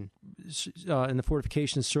invasion. And the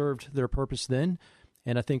fortifications served their purpose then,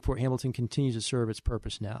 and I think Fort Hamilton continues to serve its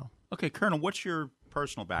purpose now. Okay, Colonel, what's your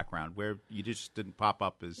personal background, where you just didn't pop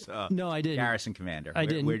up as No, I didn't. garrison commander? I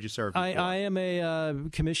didn't. Where'd you serve before? I am a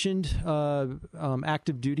commissioned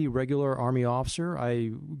active duty regular Army officer.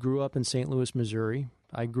 I grew up in St. Louis, Missouri.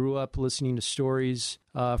 I grew up listening to stories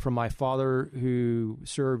from my father, who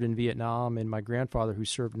served in Vietnam, and my grandfather, who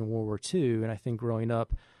served in World War II. And I think growing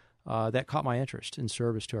up, that caught my interest in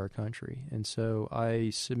service to our country. And so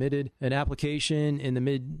I submitted an application in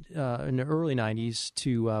the early 90s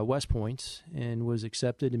to West Point, and was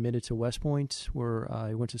accepted, admitted to West Point, where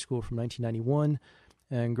I went to school from 1991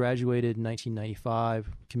 and graduated in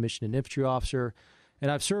 1995, commissioned an infantry officer.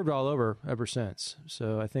 And I've served all over ever since.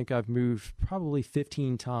 So I think I've moved probably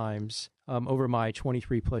 15 times over my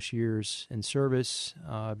 23-plus years in service.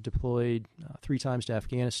 I've deployed 3 times to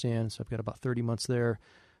Afghanistan, so I've got about 30 months there,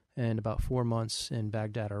 and about 4 months in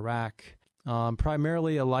Baghdad, Iraq.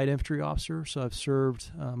 Primarily a light infantry officer, so I've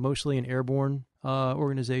served mostly in airborne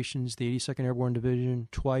organizations, the 82nd Airborne Division,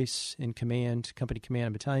 twice in command, company command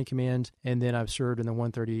and battalion command, and then I've served in the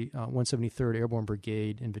 173rd Airborne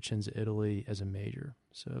Brigade in Vicenza, Italy as a major.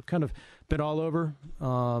 So I've kind of been all over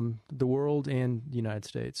the world and the United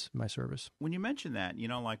States, my service. When you mention that,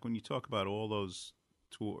 like when you talk about all those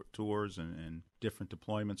tours and different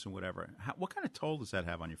deployments and whatever, what kind of toll does that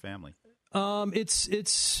have on your family? It's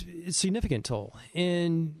a significant toll.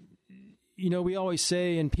 And, we always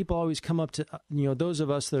say, and people always come up to, those of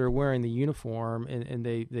us that are wearing the uniform, and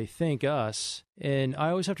they thank us. And I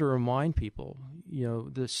always have to remind people,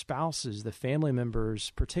 the spouses, the family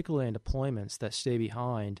members, particularly in deployments that stay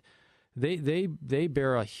behind, they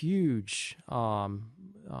bear a huge amount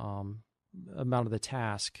of the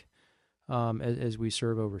task as we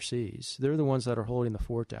serve overseas. They're the ones that are holding the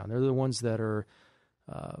fort down. They're the ones that are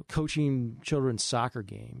coaching children's soccer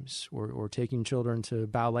games or taking children to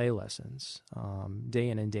ballet lessons day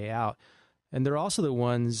in and day out. And they're also the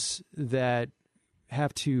ones that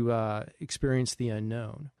have to experience the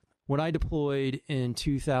unknown. When I deployed in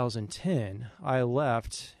 2010, I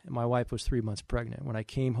left, and my wife was 3 months pregnant. When I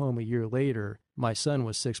came home a year later, my son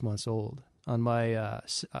was 6 months old. On my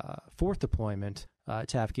fourth deployment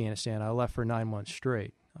to Afghanistan, I left for 9 months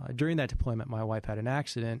straight. During that deployment, my wife had an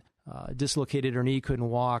accident, dislocated her knee, couldn't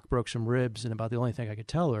walk, broke some ribs, and about the only thing I could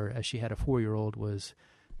tell her, as she had a 4-year-old, was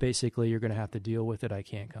basically, you're going to have to deal with it. I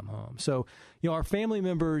can't come home. So, our family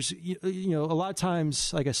members, a lot of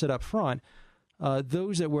times, like I said up front,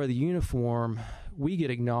 those that wear the uniform, we get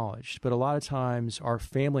acknowledged. But a lot of times, our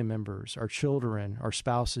family members, our children, our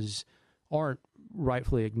spouses aren't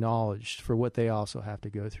rightfully acknowledged for what they also have to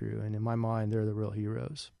go through. And in my mind, they're the real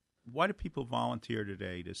heroes. Why do people volunteer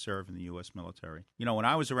today to serve in the U.S. military? When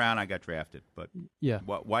I was around, I got drafted, but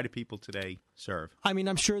why do people today serve? I mean,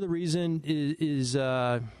 I'm sure the reason is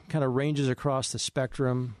kind of ranges across the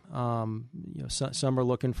spectrum. Some are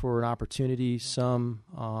looking for an opportunity,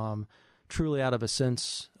 some truly out of a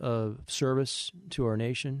sense of service to our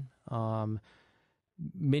nation.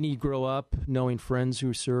 Many grow up knowing friends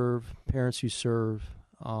who serve, parents who serve,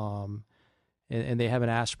 and they have an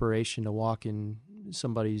aspiration to walk in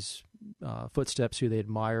somebody's footsteps who they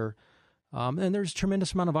admire. And there's a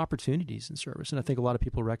tremendous amount of opportunities in service, and I think a lot of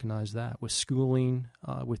people recognize that with schooling,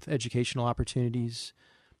 with educational opportunities,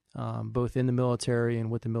 both in the military and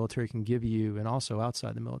what the military can give you, and also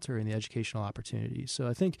outside the military and the educational opportunities. So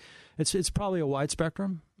I think it's probably a wide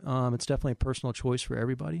spectrum. It's definitely a personal choice for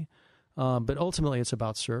everybody. But ultimately, it's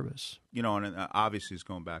about service. And obviously it's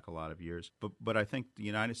going back a lot of years. But I think the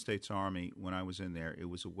United States Army, when I was in there, it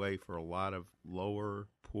was a way for a lot of lower,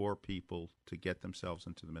 poor people to get themselves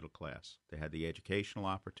into the middle class. They had the educational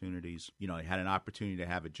opportunities. They had an opportunity to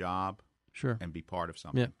have a job and be part of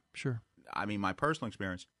something. Yeah, sure. I mean, my personal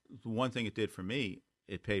experience, the one thing it did for me,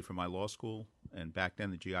 it paid for my law school. And back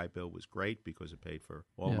then, the GI Bill was great because it paid for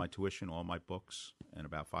all my tuition, all my books, and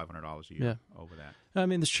about $500 a year over that. I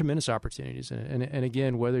mean, there's tremendous opportunities. And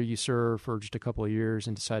again, whether you serve for just a couple of years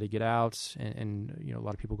and decide to get out, and a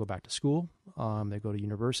lot of people go back to school, they go to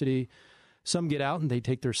university. Some get out and they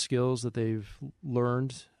take their skills that they've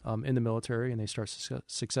learned in the military and they start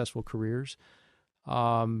successful careers.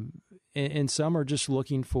 And some are just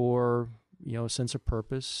looking for, a sense of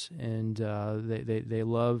purpose, and they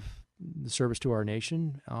love the service to our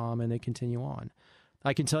nation, and they continue on.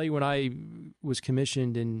 I can tell you, when I was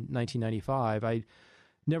commissioned in 1995, I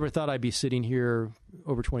never thought I'd be sitting here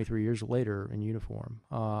over 23 years later in uniform.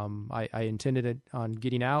 I intended it on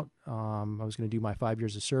getting out. I was going to do my 5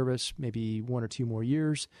 years of service, maybe 1 or 2 more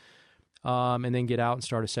years, and then get out and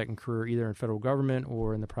start a second career either in federal government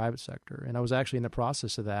or in the private sector. And I was actually in the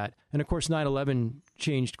process of that. And of course, 9/11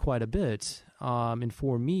 changed quite a bit. And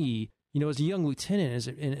for me, as a young lieutenant,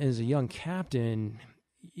 as a young captain,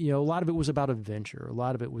 a lot of it was about adventure. A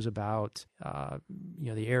lot of it was about,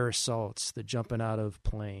 the air assaults, the jumping out of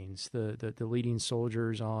planes, the leading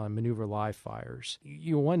soldiers on maneuver live fires.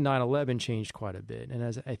 9/11 changed quite a bit. And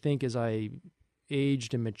as I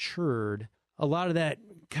aged and matured, a lot of that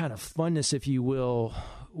kind of funness, if you will,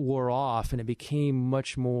 wore off, and it became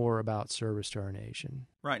much more about service to our nation.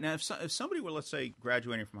 Right. Now, if somebody were, let's say,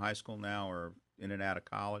 graduating from high school now or in and out of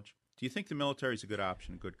college, do you think the military is a good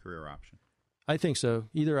option, a good career option? I think so,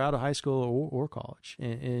 either out of high school or college.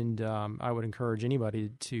 And I would encourage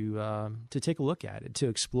anybody to take a look at it, to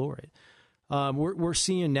explore it. We're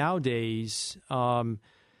seeing nowadays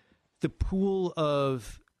the pool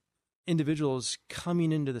of individuals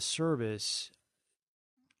coming into the service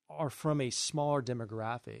are from a smaller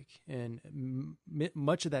demographic, and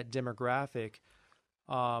much of that demographic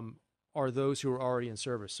are those who are already in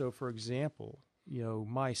service. So, for example,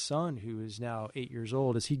 my son, who is now 8 years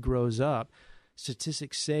old, as he grows up,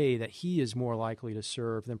 statistics say that he is more likely to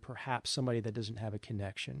serve than perhaps somebody that doesn't have a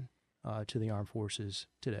connection to the armed forces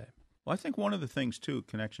today. Well, I think one of the things, too,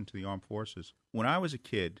 connection to the armed forces, when I was a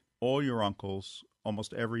kid, all your uncles,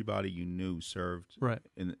 almost everybody you knew served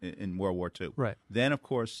in World War II. Right. Then, of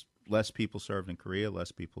course, less people served in Korea,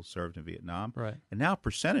 less people served in Vietnam. Right. And now,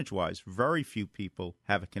 percentage-wise, very few people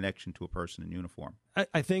have a connection to a person in uniform.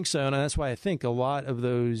 I think so, and that's why I think a lot of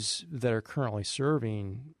those that are currently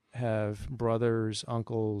serving have brothers,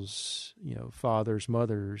 uncles, fathers,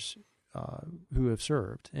 mothers who have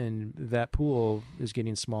served, and that pool is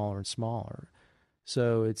getting smaller and smaller.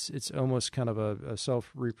 So it's almost kind of a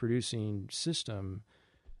self-reproducing system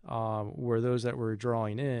where those that we're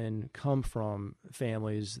drawing in come from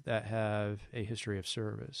families that have a history of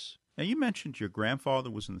service. Now, you mentioned your grandfather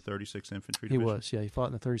was in the 36th Infantry Division. He was, yeah. He fought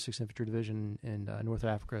in the 36th Infantry Division in North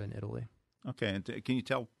Africa and Italy. Okay, and can you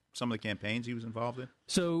tell some of the campaigns he was involved in?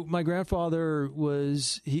 So my grandfather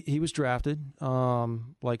was he was drafted,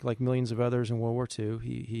 like millions of others in World War II.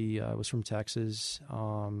 He was from Texas,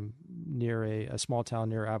 near a small town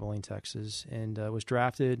near Abilene, Texas, and was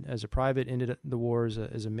drafted as a private, ended the war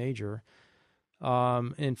as a major.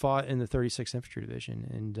 and fought in the 36th Infantry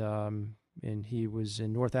Division. And he was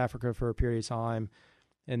in North Africa for a period of time,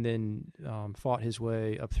 and then fought his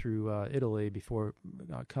way up through Italy before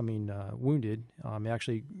coming wounded. He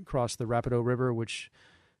actually crossed the Rapido River, which,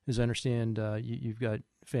 as I understand, you've got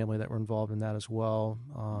family that were involved in that as well.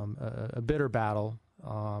 A bitter battle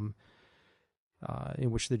in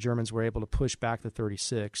which the Germans were able to push back the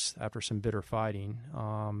 36th after some bitter fighting.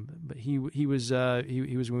 But he was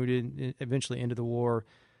wounded, eventually ended the war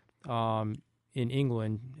in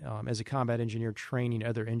England as a combat engineer, training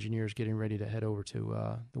other engineers getting ready to head over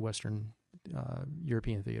to the Western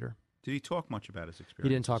European theater. Did he talk much about his experience?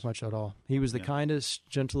 He didn't talk much at all. He was the kindest,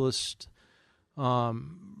 gentlest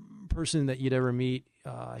person that you'd ever meet.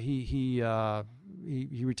 He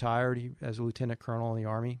retired as a lieutenant colonel in the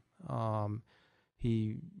Army.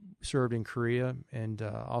 He served in Korea and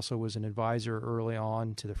also was an advisor early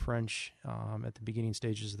on to the French at the beginning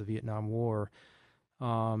stages of the Vietnam War.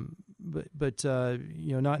 But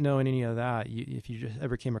not knowing any of that, if you just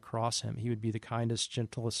ever came across him, he would be the kindest,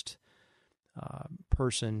 gentlest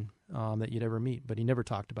person that you'd ever meet. But he never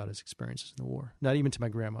talked about his experiences in the war, not even to my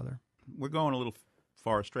grandmother. We're going a little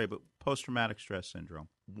far astray, but post-traumatic stress syndrome,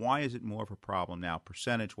 why is it more of a problem now,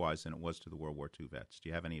 percentage-wise, than it was to the World War II vets? Do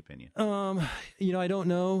you have any opinion? I don't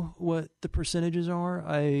know what the percentages are.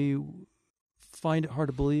 I find it hard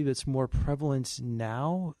to believe it's more prevalent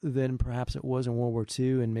now than perhaps it was in World War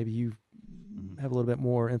II, and maybe you have a little bit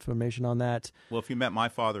more information on that. Well, if you met my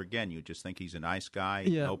father again, you'd just think he's a nice guy,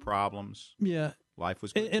 no problems. Yeah. Life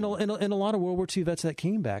was good. And a lot of World War II vets that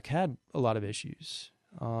came back had a lot of issues.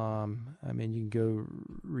 You can go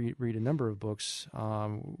read a number of books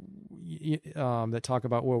that talk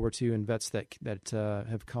about World War II and vets that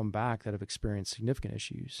have come back that have experienced significant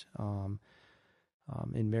issues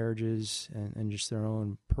in marriages and just their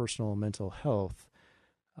own personal mental health.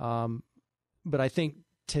 But I think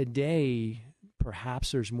today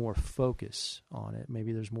perhaps there's more focus on it.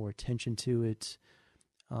 Maybe there's more attention to it.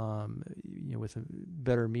 With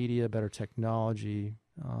better media, better technology.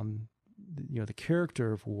 The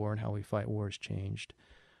character of war and how we fight war has changed.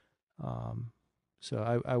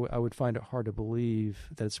 So I would find it hard to believe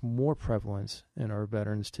that it's more prevalent in our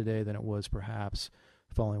veterans today than it was perhaps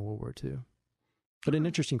following World War II. But an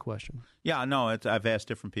interesting question. Yeah, no, I've asked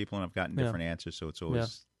different people and I've gotten different answers, so it's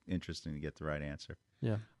always interesting to get the right answer.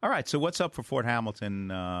 Yeah. All right, so what's up for Fort Hamilton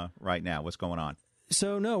right now? What's going on?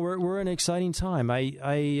 So, no, we're in an exciting time. I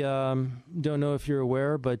don't know if you're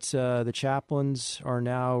aware, but the chaplains are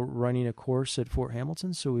now running a course at Fort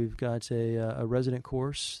Hamilton. So we've got a resident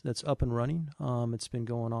course that's up and running. It's been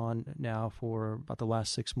going on now for about the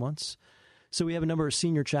last 6 months. So we have a number of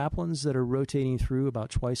senior chaplains that are rotating through about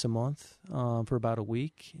twice a month for about a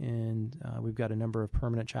week. And we've got a number of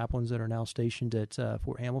permanent chaplains that are now stationed at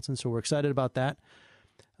Fort Hamilton. So we're excited about that.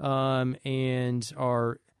 And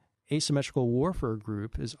our asymmetrical warfare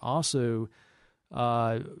group is also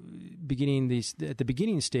beginning at the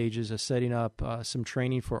beginning stages of setting up some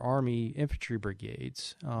training for Army infantry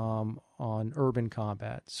brigades on urban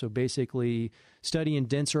combat. So basically studying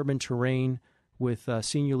dense urban terrain with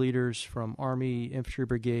senior leaders from Army infantry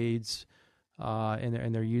brigades,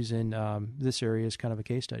 and they're using this area as kind of a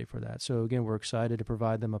case study for that. So again, we're excited to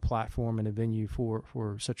provide them a platform and a venue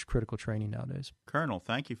for such critical training nowadays. Colonel,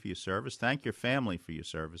 thank you for your service. Thank your family for your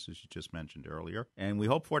service, as you just mentioned earlier. And we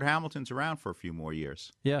hope Fort Hamilton's around for a few more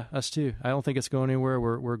years. Yeah, us too. I don't think it's going anywhere.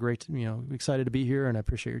 We're great, excited to be here, and I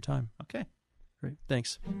appreciate your time. Okay. Great.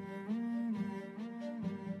 Thanks.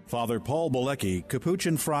 Father Paul Bolecki,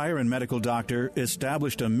 Capuchin friar and medical doctor,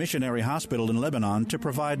 established a missionary hospital in Lebanon to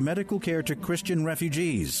provide medical care to Christian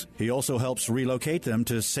refugees. He also helps relocate them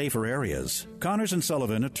to safer areas. Connors &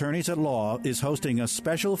 Sullivan, attorneys at law, is hosting a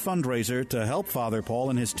special fundraiser to help Father Paul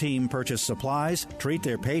and his team purchase supplies, treat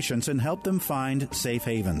their patients, and help them find safe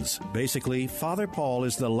havens. Basically, Father Paul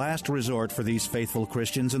is the last resort for these faithful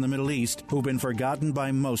Christians in the Middle East who've been forgotten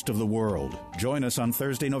by most of the world. Join us on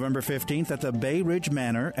Thursday, November 15th at the Bay Ridge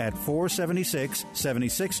Manor at 476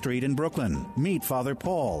 76th Street in Brooklyn. Meet Father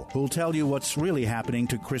Paul, who'll tell you what's really happening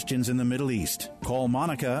to Christians in the Middle East. Call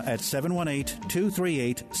Monica at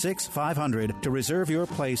 718-238-6500 to reserve your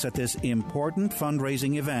place at this important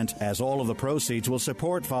fundraising event, as all of the proceeds will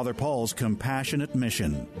support Father Paul's compassionate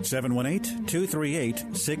mission.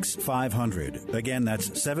 718-238-6500. Again, that's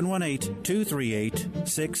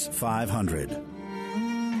 718-238-6500.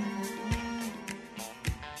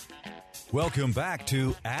 Welcome back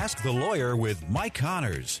to Ask the Lawyer with Mike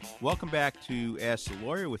Connors. Welcome back to Ask the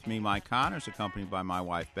Lawyer with me, Mike Connors, accompanied by my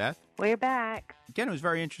wife, Beth. We're back. Again, it was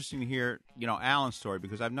very interesting to hear, Alan's story,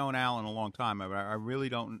 because I've known Alan a long time, but I really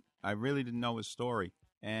didn't know his story.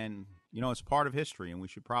 And it's part of history, and we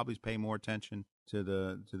should probably pay more attention to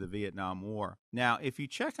the Vietnam War. Now, if you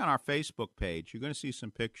check on our Facebook page, you're going to see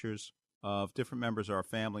some pictures of different members of our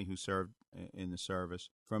family who served in the service.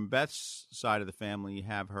 From Beth's side of the family, you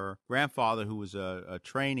have her grandfather, who was a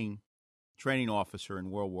training officer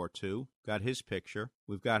in World War II. Got his picture.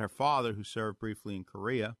 We've got her father, who served briefly in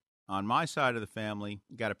Korea. On my side of the family,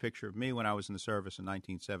 got a picture of me when I was in the service in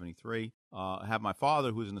 1973. I have my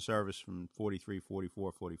father, who was in the service from 43,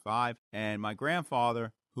 44, 45, and my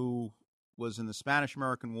grandfather, who was in the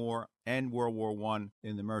Spanish-American War and World War I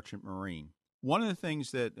in the Merchant Marine. One of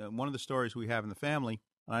the stories we have in the family,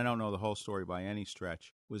 and I don't know the whole story by any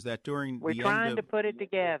stretch, was that we're trying to put it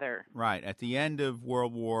together. Right. At the end of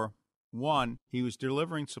World War I, he was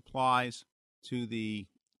delivering supplies to the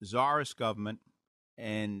Tsarist government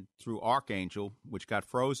and through Archangel, which got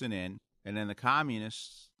frozen in, and then the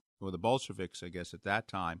communists, or the Bolsheviks, I guess at that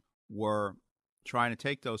time, were trying to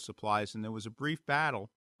take those supplies, and there was a brief battle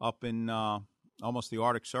up in almost the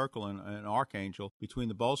Arctic Circle in Archangel between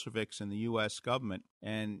the Bolsheviks and the U.S. government.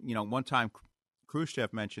 And, one time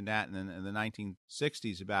Khrushchev mentioned that in the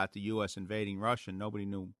 1960s about the U.S. invading Russia, and nobody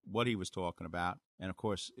knew what he was talking about. And, of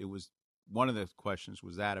course, it was one of the questions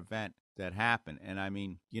was that event that happened. And, I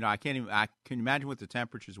mean, I can imagine what the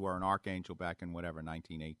temperatures were in Archangel back in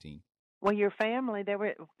 1918. Well, your family,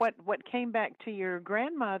 what came back to your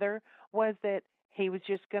grandmother was that he was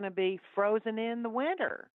just going to be frozen in the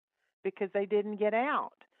winter because they didn't get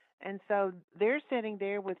out. And so they're sitting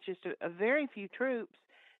there with just a very few troops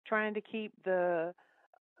trying to keep the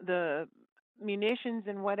munitions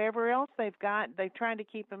and whatever else they've got. They're trying to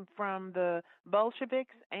keep them from the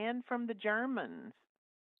Bolsheviks and from the Germans.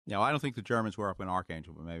 No, I don't think the Germans were up in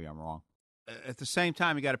Archangel, but maybe I'm wrong. At the same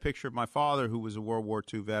time, you got a picture of my father, who was a World War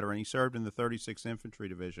II veteran. He served in the 36th Infantry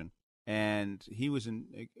Division, and he was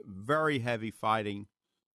in very heavy fighting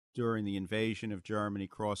during the invasion of Germany,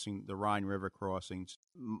 crossing the Rhine River crossings.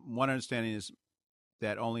 One understanding is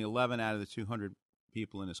that only 11 out of the 200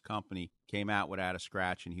 people in his company came out without a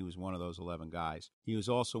scratch, and he was one of those 11 guys. He was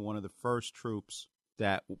also one of the first troops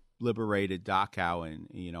that liberated Dachau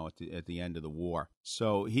at the end of the war.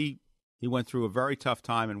 So he went through a very tough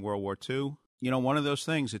time in World War II. One of those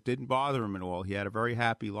things, it didn't bother him at all. He had a very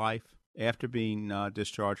happy life. After being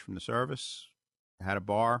discharged from the service, had a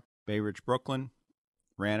bar, Bay Ridge, Brooklyn,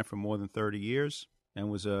 ran it for more than 30 years, and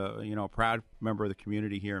was a proud member of the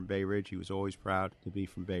community here in Bay Ridge. He was always proud to be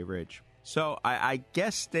from Bay Ridge. So I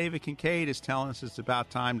guess David Kincaid is telling us it's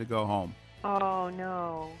about time to go home. Oh,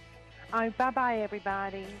 no. Bye-bye,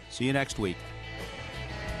 everybody. See you next week.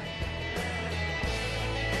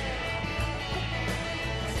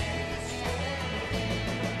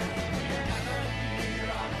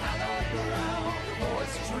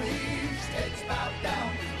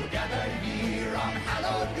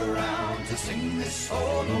 To sing this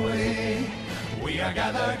soul away. We are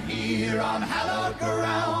gathered here on hallowed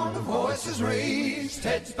ground, voices raised,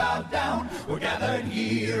 heads bowed down. We're gathered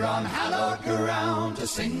here on hallowed ground to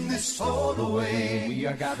sing this soul away. We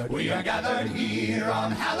are gathered here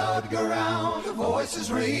on hallowed ground, voices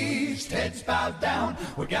raised, heads bowed down.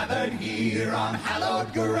 We're gathered here on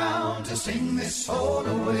hallowed ground to sing this soul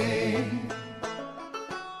away.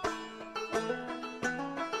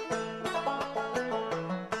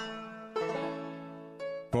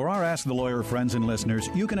 For our Ask the Lawyer friends and listeners,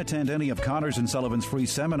 you can attend any of Connors and Sullivan's free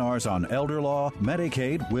seminars on elder law,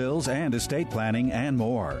 Medicaid, wills, and estate planning, and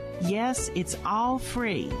more. Yes, it's all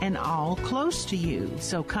free and all close to you.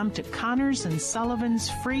 So come to Connors and Sullivan's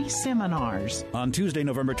free seminars. On Tuesday,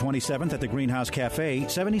 November 27th at the Greenhouse Cafe,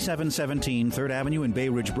 7717 3rd Avenue in Bay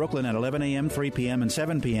Ridge, Brooklyn at 11 a.m., 3 p.m., and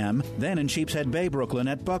 7 p.m. Then in Sheepshead Bay, Brooklyn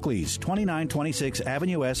at Buckley's, 2926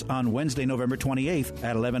 Avenue S on Wednesday, November 28th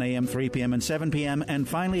at 11 a.m., 3 p.m., and 7 p.m. And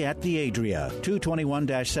finally at the Adria,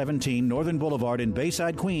 221-17 Northern Boulevard in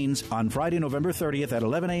Bayside, Queens on Friday, November 30th at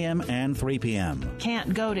 11 a.m. and 3 p.m.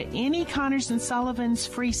 Can't go to any Connors and Sullivan's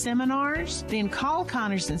free seminars? Then call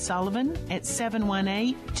Connors and Sullivan at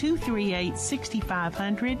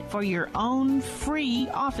 718-238-6500 for your own free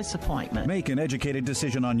office appointment. Make an educated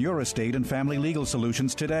decision on your estate and family legal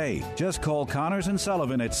solutions today. Just call Connors and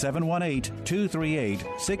Sullivan at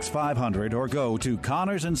 718-238-6500 or go to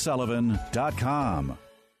ConnorsandSullivan.com.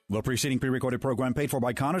 The preceding pre-recorded program paid for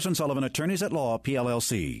by Connors and Sullivan, Attorneys at Law,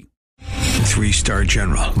 PLLC. 3-star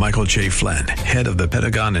General Michael J. Flynn, head of the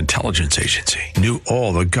Pentagon Intelligence Agency, knew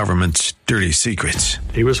all the government's dirty secrets.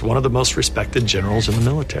 He was one of the most respected generals in the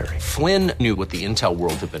military. Flynn knew what the intel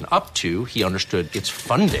world had been up to. He understood its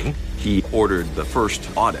funding. He ordered the first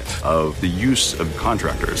audit of the use of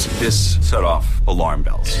contractors. This set off alarm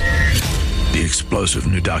bells. The explosive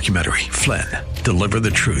new documentary, Flynn, deliver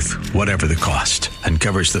the truth, whatever the cost,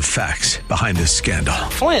 uncovers the facts behind the scandal.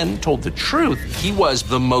 Flynn told the truth. He was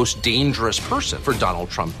the most dangerous person for Donald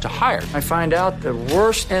Trump to hire. I find out the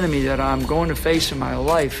worst enemy that I'm going to face in my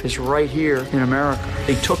life is right here in America.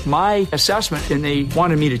 They took my assessment and they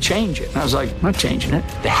wanted me to change it. And I was like, I'm not changing it.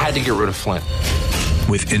 They had to get rid of Flynn.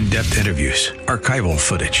 With in-depth interviews, archival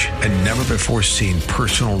footage, and never-before-seen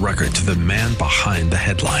personal records of the man behind the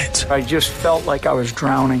headlines. I just felt like I was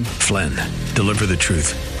drowning. Flynn, deliver the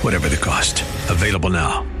truth, whatever the cost. Available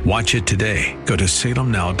now. Watch it today. Go to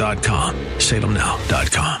salemnow.com.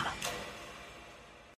 salemnow.com.